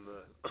year. In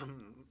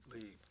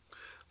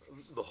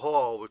the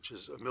hall, which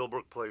is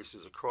Millbrook Place,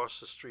 is across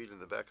the street in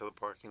the back of the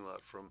parking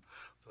lot from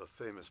the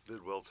famous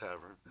Bidwell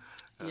Tavern.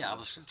 I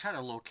was trying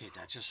to locate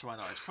that just so I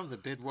know. It's from the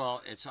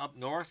Bidwell. It's up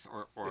north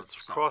or it's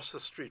across the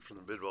street from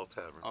the Bidwell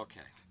Tavern.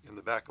 Okay. In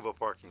the back of a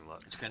parking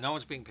lot. It's okay. No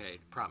one's being paid.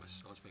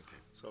 Promise. No one's being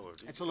paid. So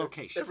it's a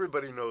location.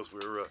 Everybody knows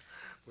where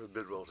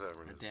Bidwell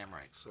Tavern is. Damn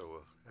right.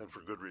 So and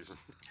for good reason.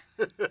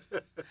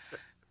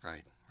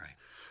 Right.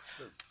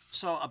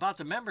 So about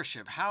the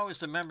membership, how is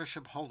the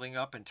membership holding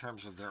up in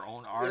terms of their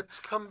own art? It's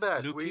come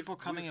back. New people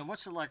coming in.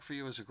 What's it like for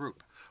you as a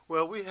group?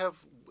 Well,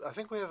 I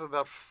think we have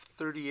about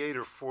 38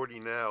 or 40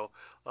 now.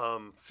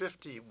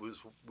 50 was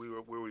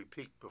where we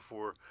peaked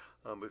before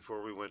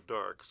we went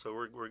dark. So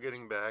we're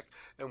getting back,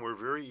 and we're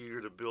very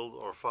eager to build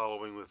our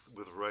following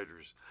with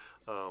writers.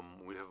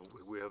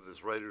 We have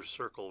this writers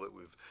circle that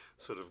we've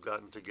sort of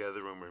gotten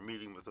together, and we're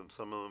meeting with them.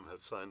 Some of them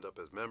have signed up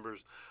as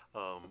members.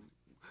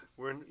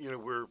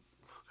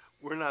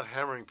 We're not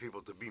hammering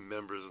people to be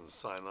members and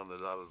sign on the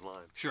dotted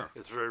line. Sure.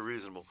 It's very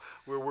reasonable.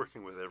 We're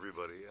working with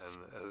everybody,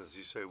 and as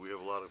you say, we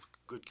have a lot of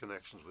good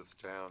connections with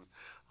the town.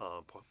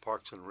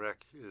 Parks and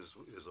Rec is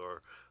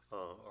our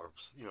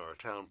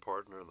town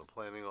partner in the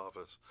planning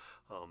office.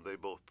 They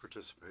both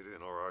participate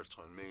in our Arts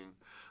on Main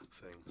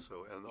thing.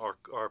 So, and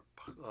our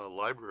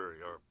library,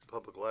 our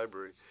public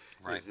library,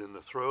 is in the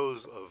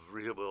throes of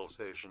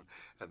rehabilitation,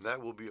 and that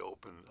will be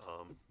open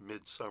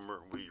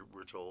midsummer.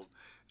 We're told,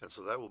 and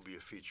so that will be a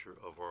feature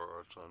of our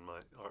Arts on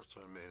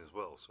Main as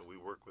well. So we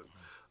work with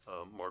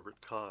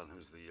Margaret Kahn,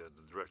 who's the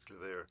director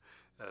there,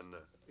 and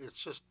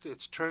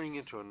it's turning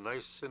into a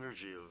nice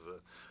synergy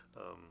of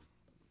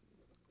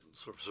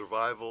sort of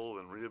survival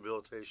and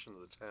rehabilitation of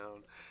the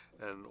town,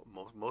 and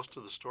most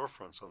of the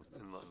storefronts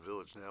in London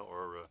Village now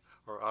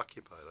are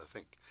occupied. I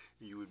think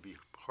you would be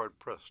hard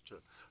pressed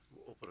to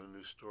open a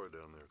new store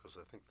down there, because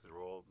I think they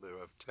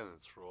have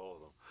tenants for all of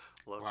them.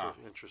 Lots of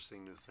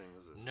interesting new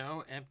things.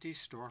 No empty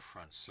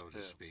storefronts, so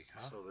to speak.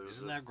 Huh? So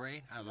isn't that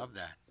great? I love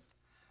that.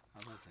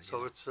 I love that.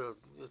 So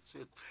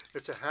Yeah.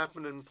 it's a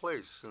happening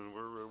place, and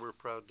we're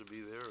proud to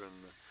be there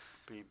and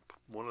be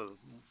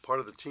part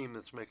of the team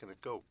that's making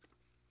it go.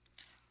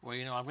 Well,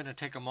 I'm going to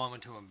take a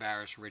moment to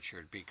embarrass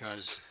Richard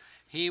because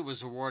he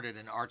was awarded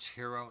an Arts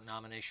Hero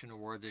Nomination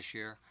Award this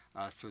year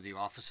through the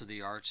Office of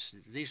the Arts.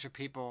 These are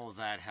people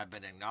that have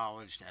been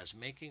acknowledged as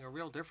making a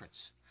real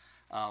difference,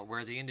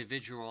 where the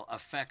individual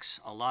affects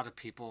a lot of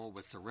people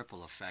with the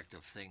ripple effect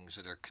of things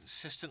that are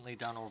consistently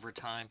done over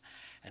time,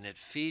 and it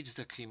feeds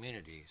the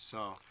community.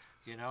 So,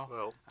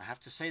 Well, I have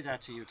to say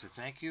that to you to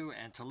thank you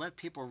and to let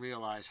people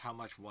realize how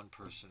much one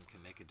person can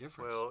make a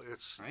difference. well,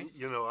 it's right?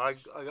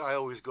 I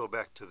always go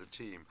back to the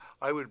team.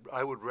 I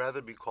would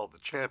rather be called the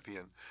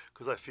champion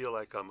because I feel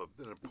like I'm an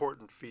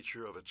important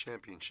feature of a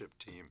championship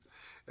team,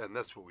 and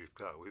that's what we've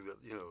got. We've got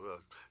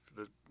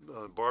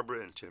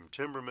Barbara and Tim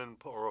Timberman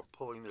are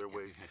pulling their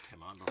weight. We've had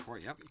Tim on before.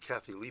 Yep.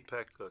 Kathy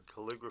Lepek, a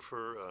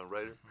calligrapher,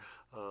 writer.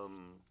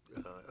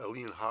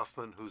 Aline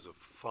Hoffman, who's a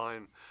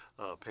fine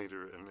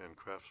painter and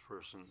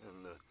craftsperson.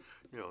 And,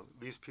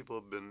 these people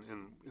have been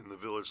in the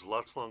village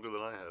lots longer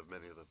than I have,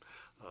 many of them.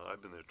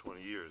 I've been there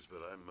 20 years,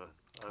 but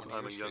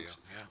I'm a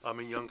youngster. Yeah. I'm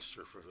a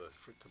youngster for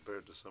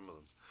compared to some of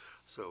them.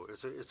 So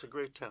it's a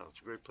great town.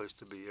 It's a great place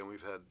to be, and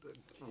we've had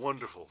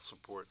wonderful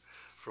support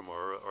from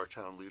our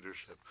town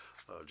leadership.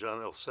 John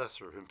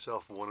Elsesser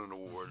himself won an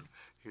award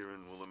here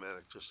in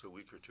Willimantic just a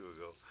week or two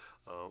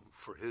ago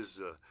for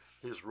his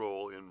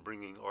role in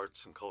bringing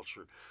arts and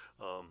culture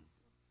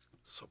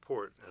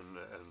support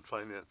and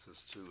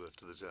finances to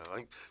the town. I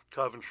think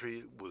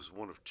Coventry was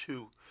one of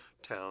two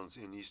towns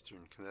in eastern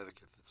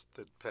Connecticut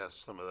that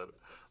passed some of that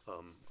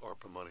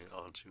ARPA money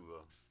onto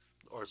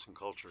arts and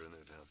culture in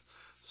their town.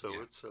 So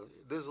Yeah.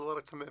 there's a lot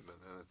of commitment,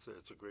 and it's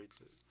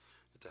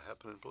a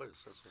happening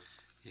place. That's what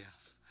Yeah.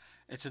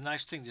 It's a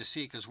nice thing to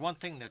see because one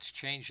thing that's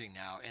changing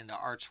now in the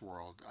arts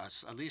world,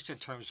 at least in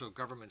terms of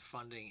government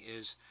funding,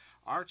 is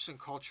arts and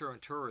culture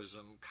and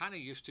tourism kind of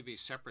used to be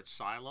separate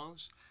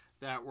silos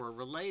that were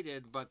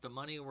related, but the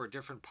money were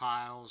different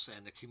piles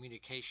and the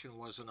communication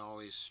wasn't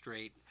always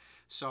straight.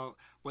 So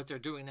what they're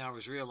doing now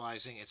is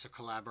realizing it's a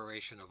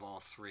collaboration of all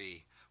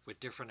three with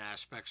different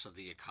aspects of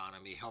the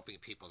economy, helping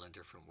people in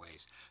different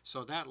ways.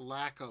 So that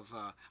lack of,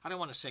 I don't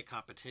want to say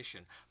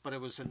competition, but it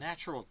was a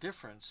natural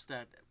difference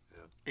that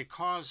it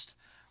caused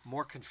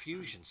more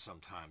confusion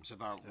sometimes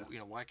about,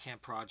 why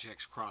can't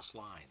projects cross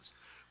lines?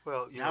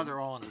 Well, Now they're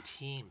all in a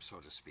team, so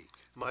to speak.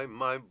 my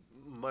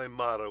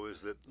motto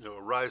is that a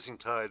rising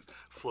tide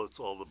floats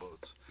all the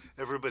boats.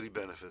 Everybody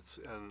benefits,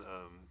 and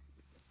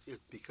it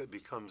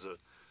becomes a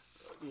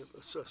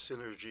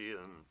synergy,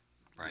 and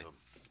Right.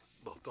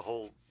 the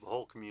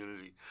whole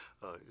community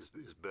is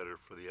better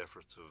for the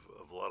efforts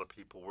of a lot of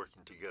people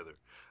working together,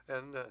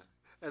 and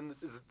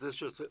there's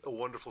just a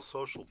wonderful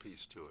social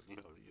piece to it.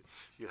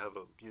 You have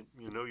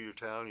you know your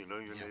town, you know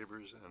your Yeah.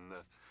 neighbors, and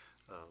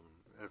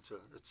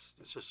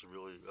it's just a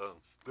really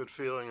good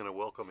feeling and a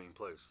welcoming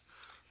place.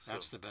 So,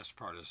 That's the best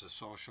part is the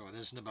social. It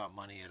isn't about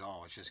money at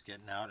all. It's just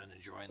getting out and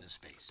enjoying the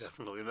space.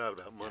 definitely not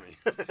about money.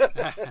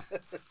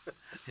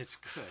 It's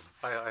good.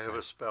 I have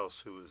a spouse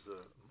who is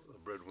a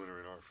breadwinner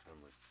in our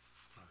family.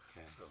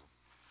 Okay. So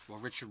Well,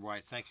 Richard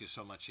White, thank you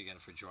so much again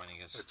for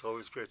joining us. it's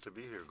always great to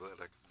be here. Glad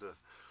I could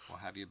We'll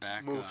have you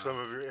back. move some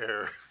of your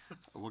air.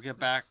 We'll get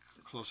back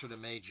closer to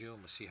May, June.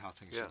 We'll see how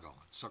things Yeah. are going.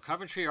 So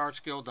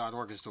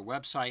CoventryArtsGuild.org is the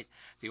website.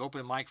 The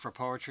open mic for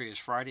poetry is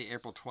Friday,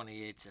 April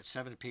 28th at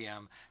 7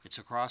 p.m. It's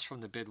across from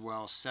the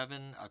Bidwell,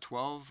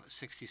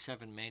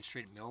 1267 Main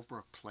Street,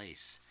 Millbrook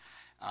Place.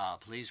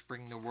 Please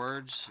bring the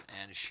words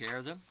and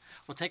share them.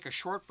 We'll take a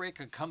short break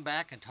and come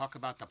back and talk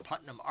about the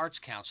Putnam Arts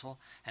Council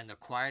and the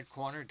Quiet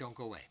Corner. Don't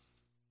go away.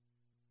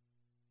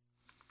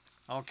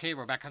 Okay,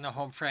 we're back on the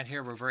home front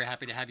here. We're very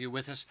happy to have you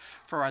with us.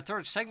 For our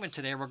third segment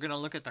today, we're going to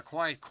look at the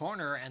Quiet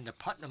Corner and the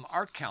Putnam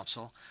Art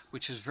Council,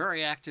 which is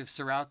very active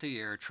throughout the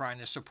year, trying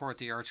to support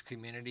the arts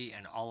community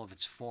in all of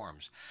its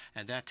forms.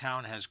 And that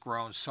town has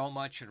grown so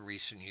much in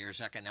recent years,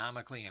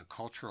 economically and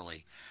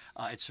culturally.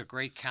 It's a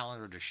great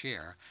calendar to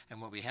share.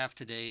 And what we have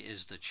today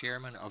is the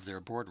chairman of their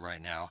board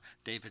right now,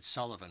 David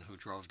Sullivan, who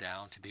drove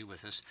down to be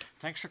with us.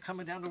 Thanks for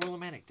coming down to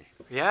Willimantic, Dave.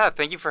 Yeah,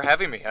 thank you for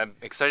having me. I'm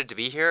excited to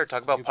be here,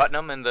 talk about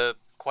Putnam and the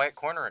Quiet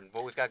Corner and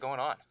what we've got going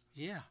on.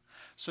 Yeah.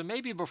 So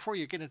maybe before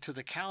you get into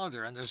the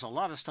calendar, and there's a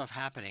lot of stuff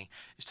happening,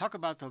 is talk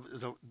about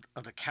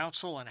the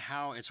council and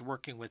how it's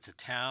working with the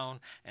town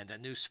and the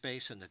new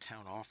space in the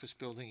town office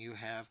building you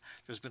have.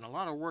 There's been a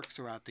lot of work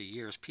throughout the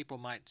years. People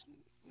might,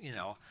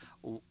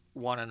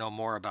 want to know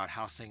more about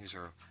how things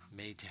are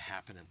made to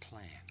happen and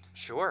planned.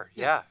 Sure,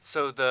 yeah.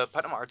 So the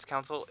Putnam Arts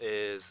Council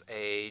is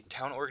a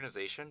town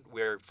organization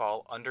where we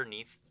fall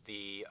underneath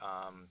the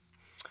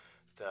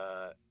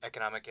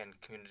Economic and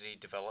Community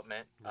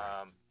Development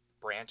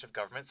branch of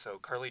government. So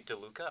Carly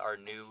DeLuca, our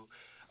new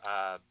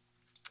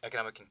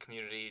Economic and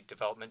Community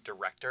Development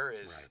Director,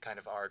 is kind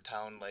of our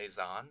town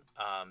liaison.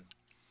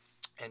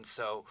 And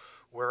so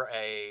we're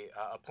a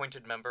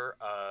appointed member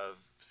of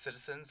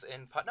citizens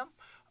in Putnam.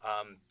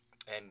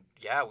 And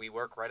yeah, we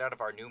work right out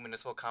of our new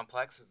municipal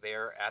complex.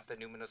 There at the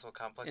new municipal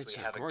complex, It's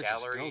we a have a gorgeous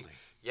gallery. building.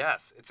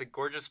 Yes, it's a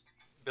gorgeous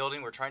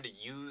building. We're trying to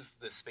use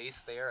the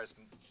space there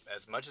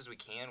as much as we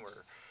can.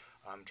 We're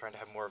trying to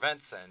have more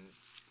events and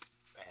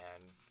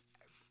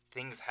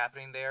things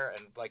happening there.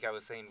 And like I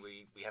was saying,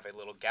 we have a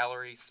little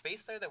gallery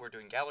space there that we're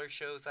doing gallery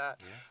shows at.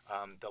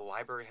 Yeah. The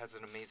library has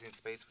an amazing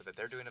space where that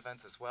they're doing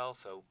events as well.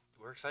 So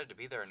we're excited to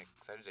be there and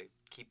excited to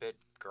keep it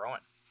growing.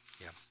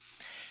 Yeah.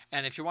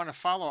 And if you want to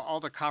follow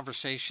all the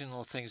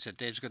conversational things that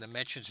Dave's going to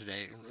mention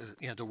today,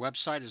 the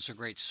website is a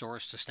great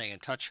source to stay in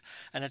touch.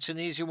 And it's an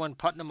easy one,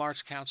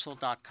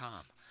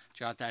 PutnamArtsCouncil.com.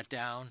 Jot that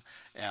down.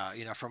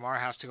 From our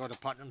house to go to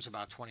Putnam's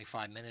about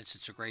 25 minutes.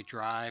 It's a great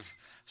drive.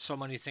 So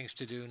many things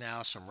to do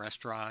now, some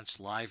restaurants,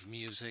 live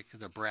music.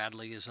 The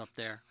Bradley is up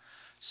there.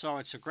 So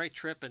it's a great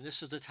trip, and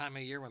this is the time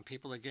of year when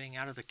people are getting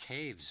out of the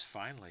caves,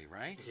 finally,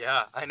 right?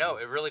 Yeah, I know.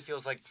 It really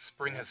feels like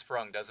spring has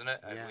sprung, doesn't it?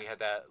 Yeah. We had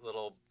that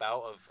little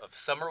bout of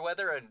summer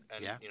weather, and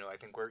Yeah. I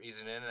think we're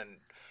easing in, and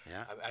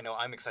Yeah. I know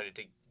I'm excited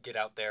to get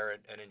out there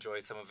and enjoy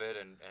some of it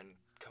and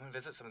come and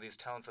visit some of these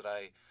towns that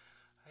I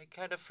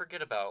kind of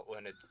forget about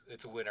when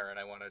it's winter and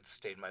I want to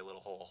stay in my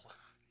little hole.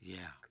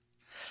 Yeah.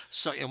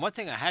 So, and one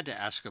thing I had to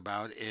ask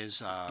about is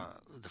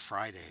the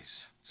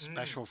Fridays,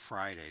 special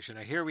Fridays.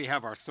 Here we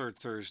have our third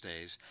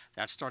Thursdays.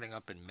 That's starting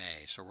up in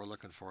May, so we're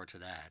looking forward to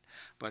that.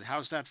 But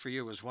how's that for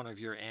you as one of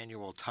your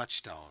annual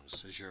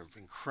touchstones, as your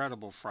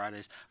incredible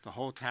Fridays? The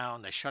whole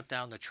town, they shut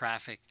down the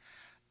traffic.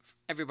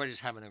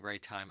 Everybody's having a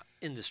great time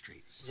in the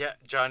streets. Yeah,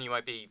 John, you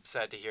might be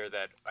sad to hear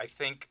that. I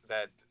think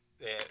that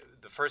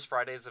the first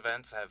Fridays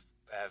events have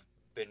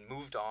been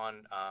moved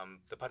on.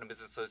 The Putnam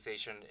Business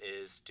Association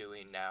is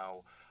doing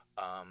now.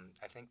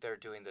 I think they're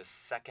doing the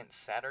second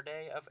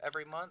Saturday of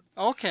every month.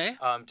 Okay.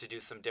 To do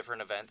some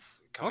different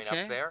events coming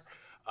Okay. up there.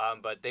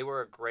 But they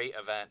were a great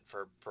event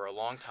for a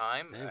long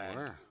time. They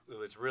were. It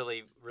was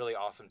really, really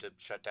awesome to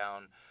shut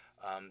down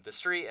the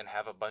street and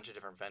have a bunch of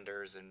different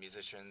vendors and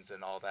musicians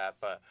and all that.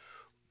 But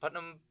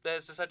Putnam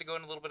has decided to go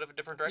in a little bit of a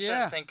different direction.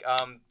 Yeah. I think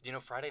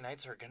Friday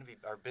nights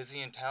are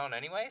busy in town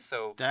anyway.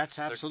 So That's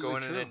they're absolutely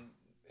going true.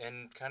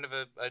 in kind of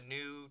a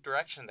new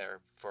direction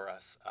there for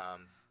us.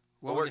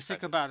 Well, we're when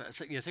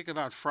you think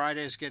about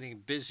Fridays getting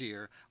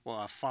busier,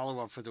 well, a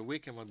follow-up for the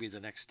weekend would be the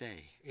next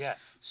day.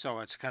 Yes. So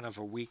it's kind of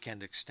a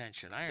weekend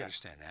extension. I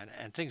understand that,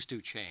 and things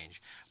do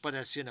change. But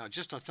it's,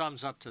 just a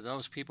thumbs up to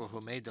those people who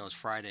made those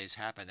Fridays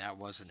happen. That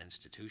was an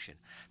institution.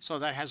 So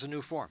that has a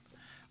new form.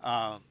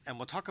 And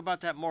we'll talk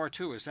about that more,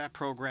 too. As that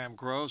program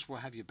grows, we'll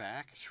have you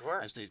back. Sure.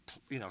 As they,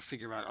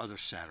 figure out other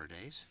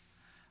Saturdays.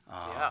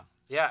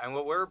 Yeah, and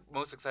what we're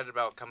most excited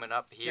about coming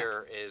up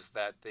here is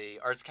that the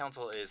Arts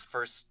Council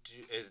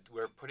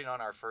we're putting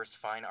on our first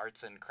Fine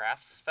Arts and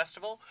Crafts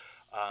Festival.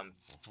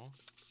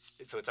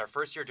 So it's our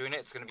first year doing it.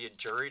 It's going to be a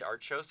juried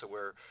art show, so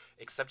we're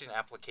accepting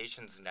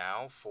applications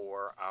now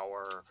for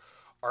our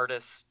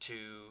artists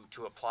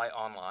to apply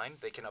online.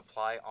 They can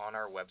apply on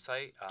our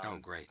website.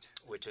 Great.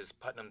 Which is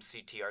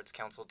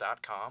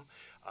PutnamCTArtsCouncil.com.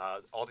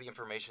 All the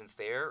information's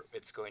there.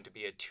 It's going to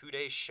be a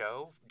 2-day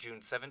show, June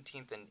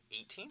 17th and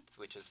 18th,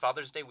 which is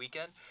Father's Day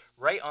weekend,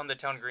 right on the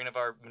town green of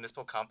our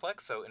municipal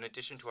complex. So in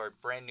addition to our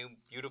brand new,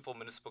 beautiful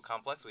municipal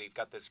complex, we've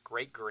got this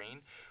great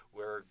green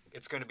where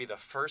it's going to be the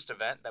first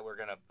event that we're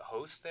going to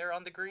host there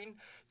on the green.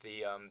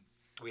 We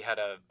had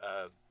a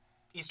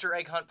Easter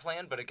egg hunt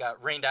planned, but it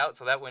got rained out,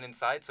 so that went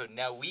inside. So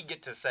now we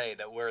get to say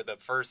that we're the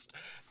first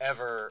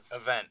ever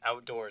event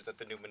outdoors at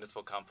the new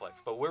municipal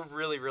complex. But we're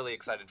really, really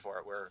excited for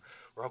it. We're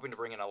hoping to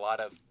bring in a lot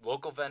of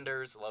local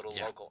vendors, a lot of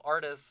local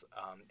artists,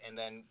 and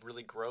then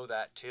really grow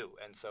that too.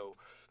 And so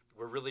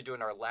we're really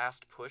doing our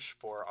last push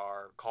for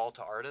our call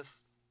to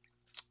artists.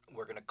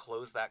 We're going to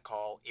close that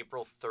call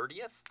April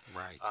 30th.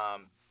 Right.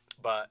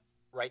 But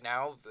right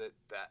now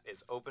that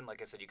is open.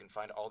 Like I said, you can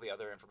find all the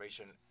other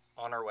information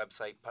on our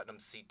website,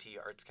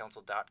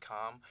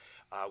 PutnamCTArtsCouncil.com.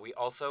 We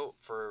also,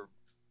 for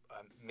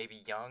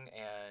maybe young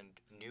and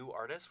new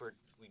artists, we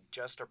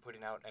just are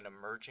putting out an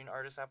emerging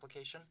artist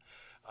application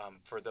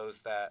for those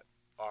that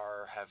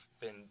have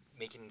been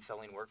making and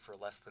selling work for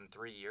less than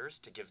 3 years,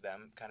 to give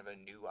them kind of a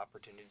new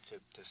opportunity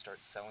to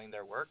start selling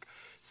their work.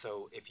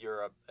 So if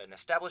you're an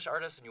established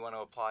artist and you want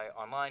to apply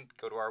online,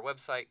 go to our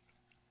website.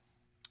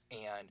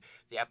 And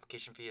the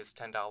application fee is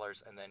 $10,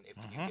 and then if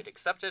you get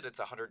accepted, it's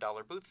a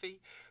 $100 booth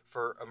fee.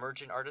 For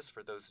emerging artists,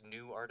 for those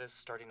new artists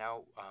starting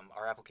out,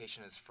 our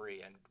application is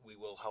free, and we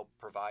will help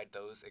provide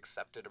those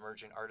accepted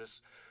emerging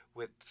artists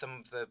with some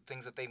of the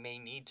things that they may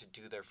need to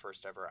do their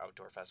first ever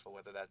outdoor festival,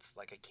 whether that's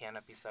like a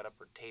canopy setup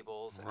or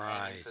tables and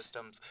hanging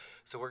systems.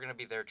 So we're going to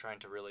be there trying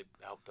to really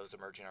help those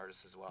emerging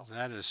artists as well.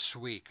 That is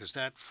sweet, because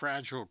that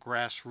fragile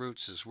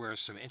grassroots is where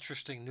some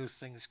interesting new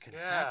things can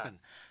happen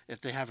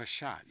if they have a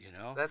shot,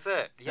 That's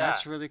it. Yeah.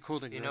 That's really cool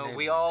that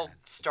we all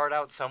start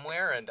out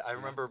somewhere, and I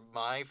remember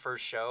my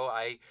first show,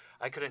 I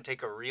couldn't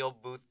take a real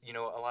booth. A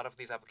lot of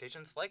these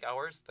applications like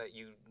ours that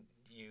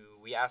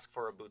we ask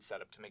for a booth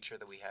setup to make sure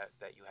that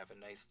you have a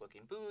nice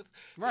looking booth,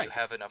 that you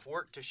have enough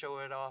work to show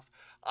it off.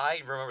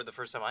 I remember the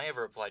first time I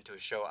ever applied to a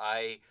show,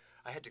 I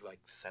I had to like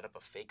set up a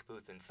fake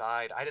booth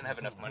inside. I didn't have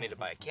enough money to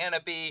buy a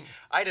canopy.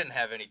 I didn't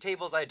have any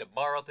tables. I had to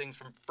borrow things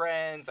from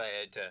friends. I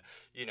had to,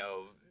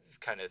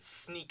 kind of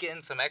sneak in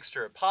some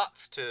extra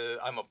pots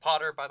I'm a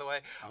potter, by the way,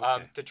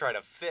 Okay. to try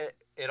to fit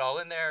it all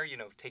in there,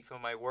 take some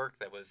of my work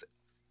that was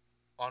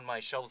on my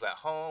shelves at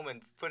home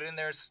and put it in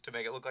there to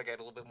make it look like I had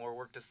a little bit more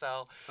work to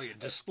sell. Oh, yeah,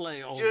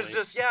 display only.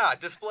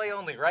 Display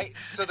only, right?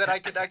 So that I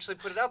could actually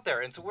put it out there.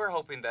 And so we're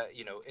hoping that,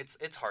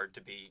 it's hard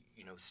to be,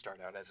 start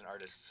out as an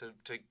artist, so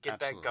to get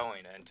Absolutely. that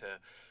going and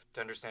to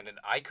understand it.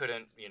 I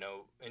couldn't,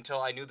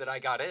 until I knew that I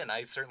got in,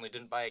 I certainly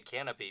didn't buy a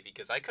canopy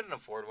because I couldn't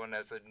afford one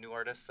as a new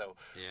artist. So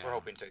Yeah. we're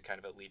hoping to kind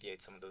of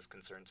alleviate some of those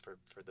concerns for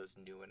those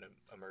new and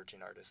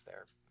emerging artists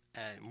there.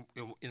 And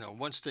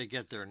once they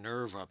get their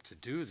nerve up to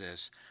do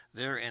this,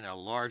 they're in a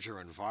larger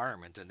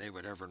environment than they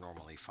would ever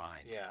normally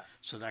find. Yeah.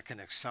 So that can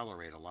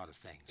accelerate a lot of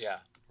things. Yeah.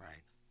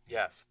 Right.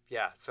 Yes,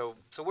 yeah. So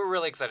we're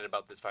really excited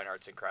about this Fine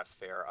Arts and Crafts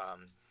Fair.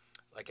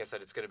 Like I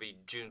said, it's going to be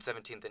June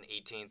 17th and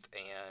 18th,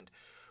 and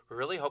we're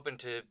really hoping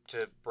to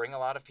bring a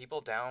lot of people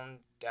down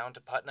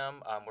to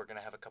Putnam. We're going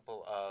to have a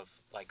couple of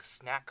like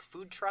snack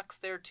food trucks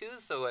there too.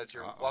 So as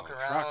you're walking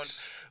around, trucks.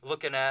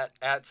 looking at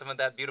some of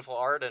that beautiful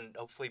art and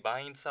hopefully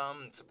buying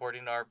some, and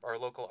supporting our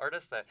local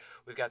artists, that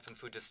we've got some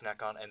food to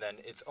snack on. And then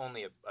it's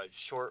only a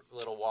short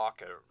little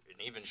walk, or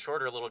an even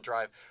shorter little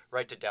drive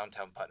right to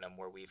downtown Putnam,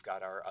 where we've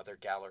got our other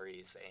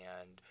galleries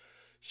and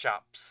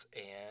shops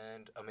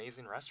and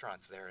amazing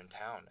restaurants there in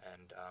town.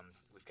 And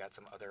we've got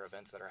some other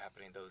events that are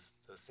happening those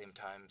same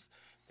times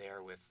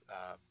there with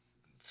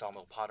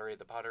Sawmill Pottery,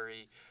 the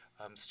Pottery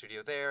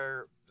Studio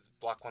there,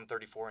 Block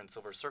 134 and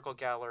Silver Circle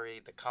Gallery,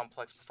 the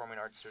Complex Performing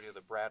Arts Studio, the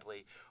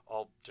Bradley,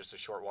 all just a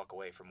short walk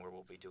away from where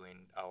we'll be doing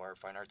our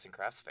Fine Arts and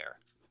Crafts Fair.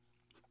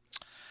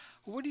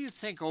 What do you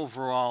think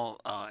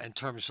overall, in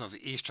terms of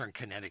Eastern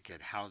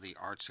Connecticut, how the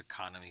arts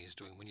economy is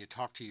doing? When you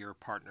talk to your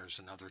partners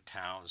in other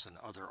towns and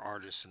other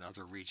artists in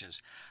other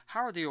regions,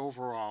 how are the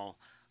overall,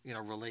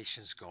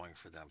 relations going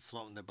for them?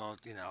 Floating the boat,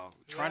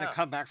 trying to Yeah.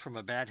 come back from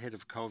a bad hit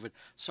of COVID.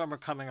 Some are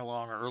coming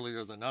along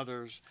earlier than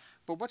others.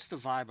 But what's the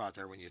vibe out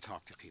there when you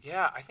talk to people?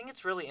 Yeah, I think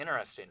it's really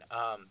interesting.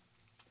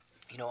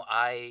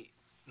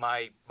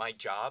 My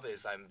job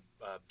is I'm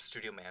a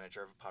studio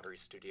manager of a pottery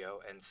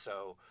studio, and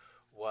so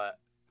what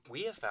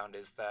we have found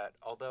is that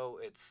although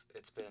it's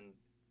been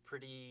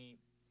pretty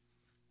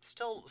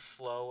still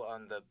slow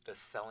on the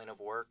selling of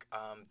work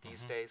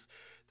these days,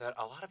 that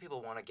a lot of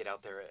people want to get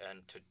out there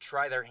and to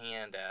try their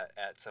hand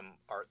at some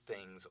art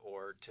things,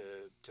 or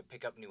to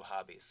pick up new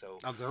hobbies. So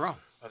Of their own.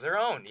 of their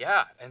own,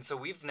 yeah. And so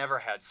we've never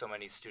had so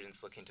many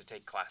students looking to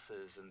take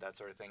classes and that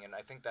sort of thing. And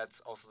I think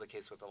that's also the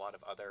case with a lot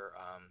of other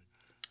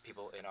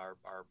people in our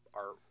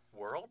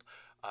world.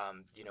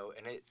 And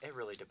it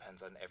really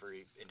depends on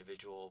every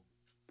individual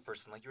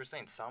person. Like you were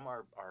saying, some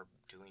are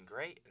doing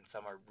great and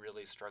some are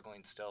really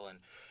struggling still.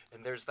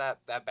 And there's that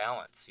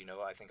balance.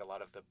 I think a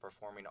lot of the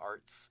performing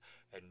arts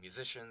and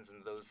musicians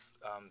and those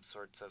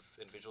sorts of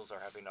individuals are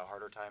having a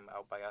harder time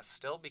out by us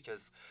still,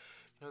 because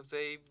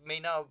they may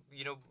not,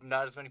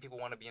 not as many people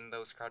want to be in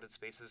those crowded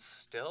spaces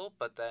still,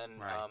 but then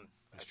Right. I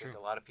That's think true.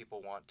 a lot of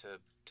people want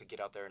to get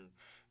out there and,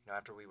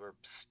 after we were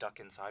stuck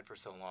inside for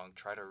so long,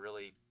 try to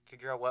really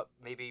figure out what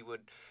maybe would,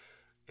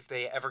 if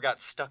they ever got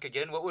stuck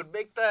again, what would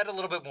make that a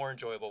little bit more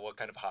enjoyable, what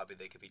kind of hobby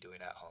they could be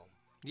doing at home.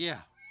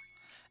 Yeah.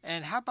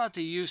 And how about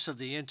the use of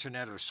the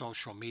internet or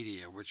social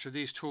media, which are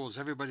these tools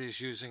everybody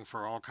is using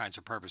for all kinds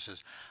of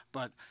purposes?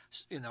 But,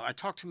 I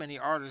talk to many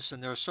artists,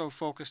 and they're so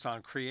focused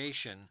on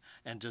creation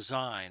and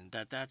design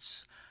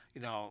that's,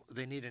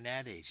 they need an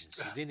ad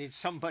agency. They need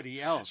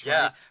somebody else,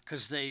 Yeah. right?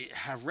 Because they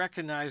have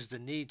recognized the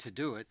need to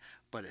do it,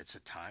 but it's a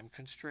time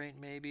constraint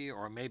maybe,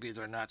 or maybe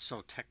they're not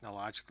so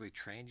technologically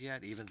trained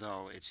yet, even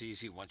though it's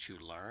easy once you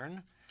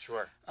learn.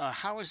 Sure.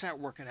 How is that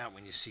working out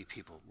when you see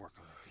people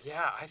working with these?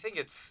 Yeah, I think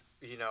it's,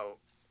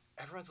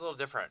 everyone's a little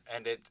different,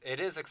 and it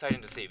is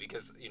exciting to see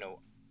because,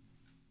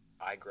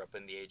 I grew up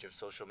in the age of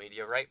social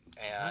media, right?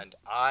 And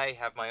I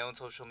have my own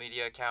social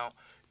media account.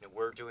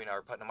 We're doing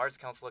our Putnam Arts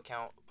Council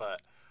account,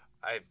 but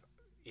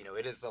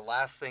it is the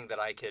last thing that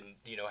I can,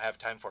 have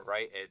time for,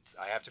 right?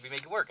 I have to be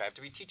making work. I have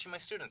to be teaching my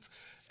students.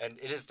 And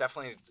it is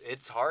definitely,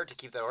 it's hard to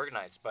keep that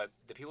organized, but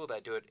the people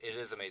that do it, it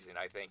is amazing.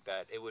 I think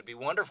that it would be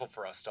wonderful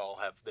for us to all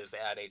have this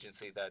ad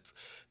agency that's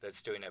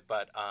doing it.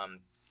 But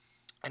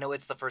I know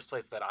it's the first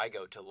place that I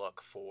go to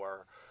look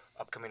for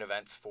upcoming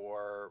events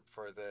for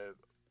the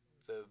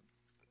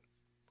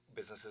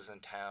businesses in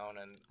town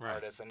and Right.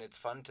 artists. And it's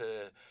fun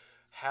to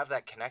have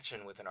that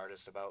connection with an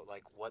artist about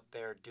like what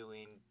they're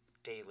doing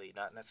daily,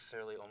 not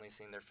necessarily only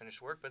seeing their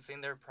finished work, but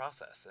seeing their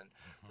process and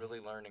really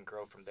learn and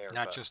grow from there.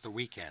 Not But- just the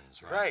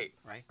weekends, right?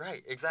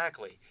 Right,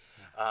 exactly.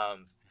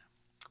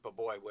 But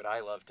boy, would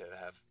I love to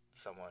have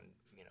someone,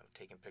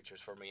 taking pictures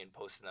for me and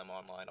posting them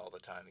online all the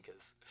time,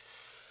 because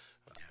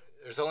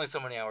there's only so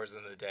many hours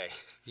in the day.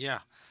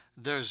 Yeah.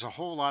 there's a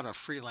whole lot of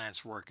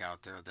freelance work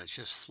out there that's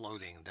just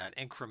floating that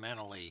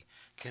incrementally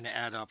can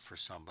add up for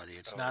somebody.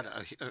 It's not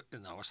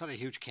it's not a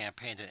huge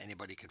campaign that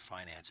anybody can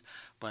finance.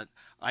 But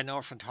I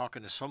know from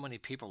talking to so many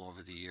people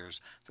over the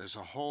years, there's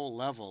a whole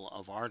level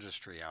of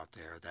artistry out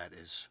there that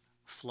is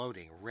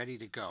floating, ready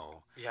to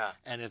go. Yeah.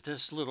 And if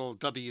this little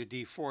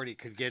WD-40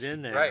 could get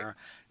in there, Right.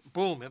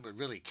 boom, it would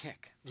really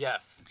kick.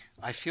 Yes.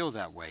 I feel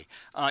that way.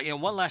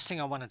 One last thing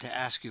I wanted to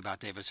ask you about,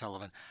 David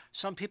Sullivan.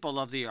 Some people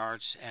love the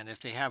arts, and if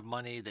they have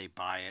money, they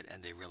buy it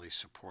and they really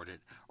support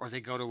it, or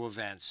they go to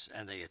events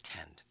and they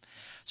attend.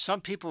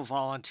 Some people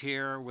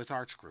volunteer with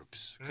arts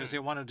groups because they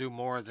want to do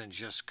more than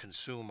just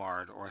consume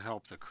art or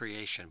help the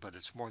creation, but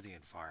it's more the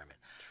environment.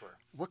 Sure.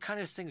 What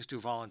kind of things do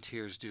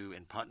volunteers do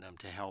in Putnam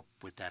to help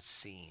with that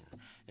scene?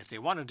 If they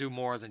want to do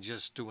more than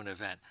just do an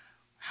event,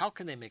 how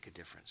can they make a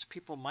difference?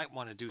 People might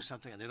want to do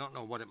something and they don't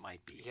know what it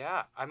might be.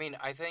 Yeah, I mean,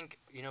 I think,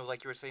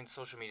 like you were saying,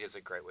 social media is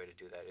a great way to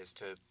do that, is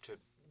to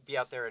be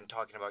out there and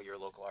talking about your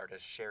local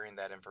artists, sharing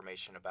that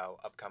information about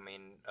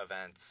upcoming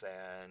events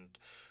and,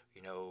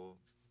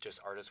 just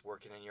artists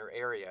working in your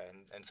area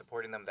and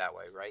supporting them that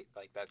way, right?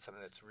 Like, that's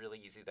something that's really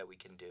easy that we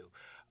can do.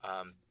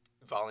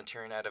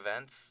 Volunteering at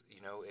events,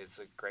 is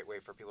a great way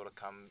for people to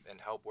come and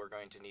help. We're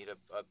going to need a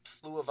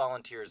slew of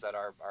volunteers at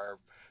our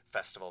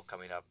festival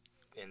coming up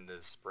in the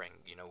spring.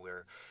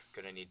 We're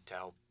going to need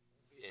to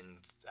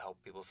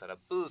help people set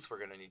up booths. We're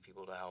going to need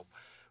people to help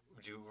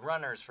do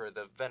runners for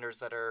the vendors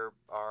that are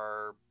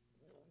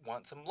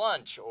want some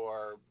lunch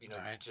or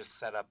Right. just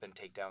set up and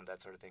take down,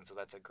 that sort of thing. So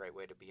that's a great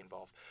way to be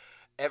involved.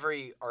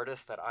 Every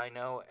artist that I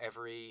know,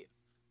 every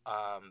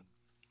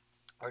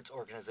arts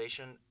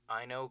organization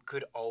I know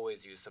could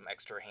always use some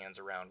extra hands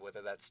around,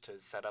 whether that's to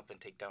set up and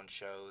take down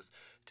shows,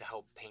 to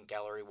help paint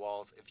gallery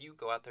walls. If you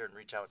go out there and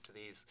reach out to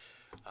these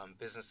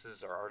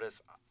businesses or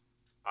artists,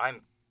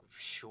 I'm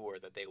sure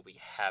that they will be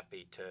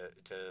happy to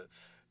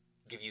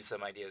give you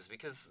some ideas,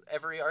 because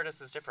every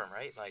artist is different,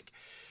 right? Like,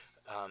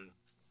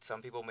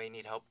 some people may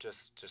need help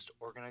just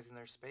organizing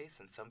their space,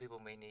 and some people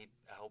may need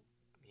help,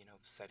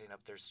 setting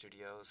up their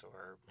studios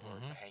or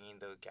hanging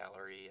the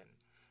gallery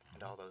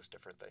and all those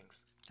different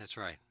things. That's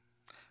right.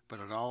 But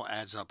it all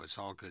adds up. It's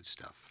all good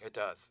stuff. It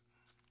does.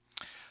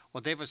 Well,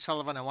 David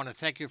Sullivan, I want to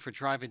thank you for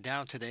driving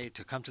down today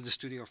to come to the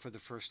studio for the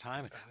first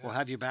time. We'll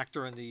have you back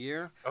during the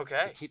year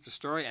Okay. to keep the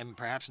story, and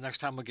perhaps next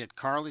time we'll get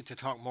Carly to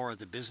talk more of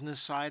the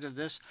business side of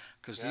this,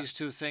 because these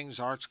two things,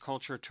 arts,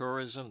 culture,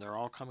 tourism, they're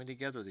all coming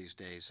together these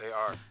days. They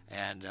are.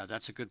 And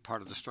that's a good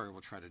part of the story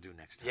we'll try to do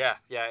next time.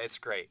 Yeah, it's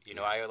great.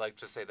 I like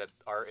to say that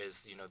art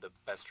is, the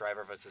best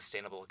driver of a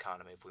sustainable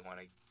economy. If we want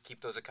to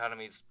keep those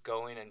economies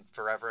going and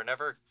forever and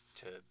ever,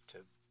 to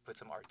put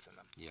some arts in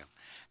them. Yeah.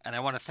 And I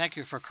want to thank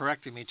you for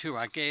correcting me, too.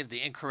 I gave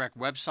the incorrect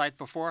website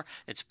before.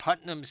 It's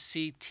Putnam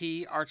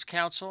CT Arts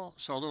Council.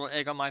 So a little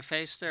egg on my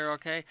face there,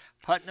 okay?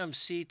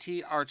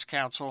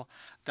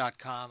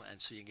 PutnamCTArtsCouncil.com.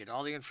 And so you can get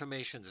all the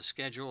information, the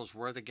schedules,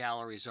 where the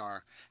galleries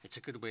are. It's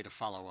a good way to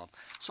follow up.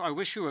 So I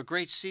wish you a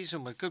great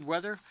season with good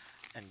weather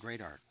and great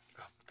art.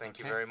 Thank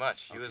you very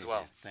much. You as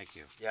well. Dave, thank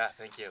you. Yeah,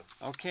 thank you.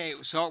 Okay,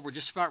 so we're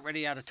just about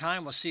ready out of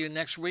time. We'll see you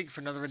next week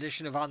for another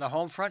edition of On the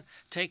Home Front.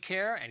 Take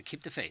care and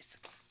keep the faith.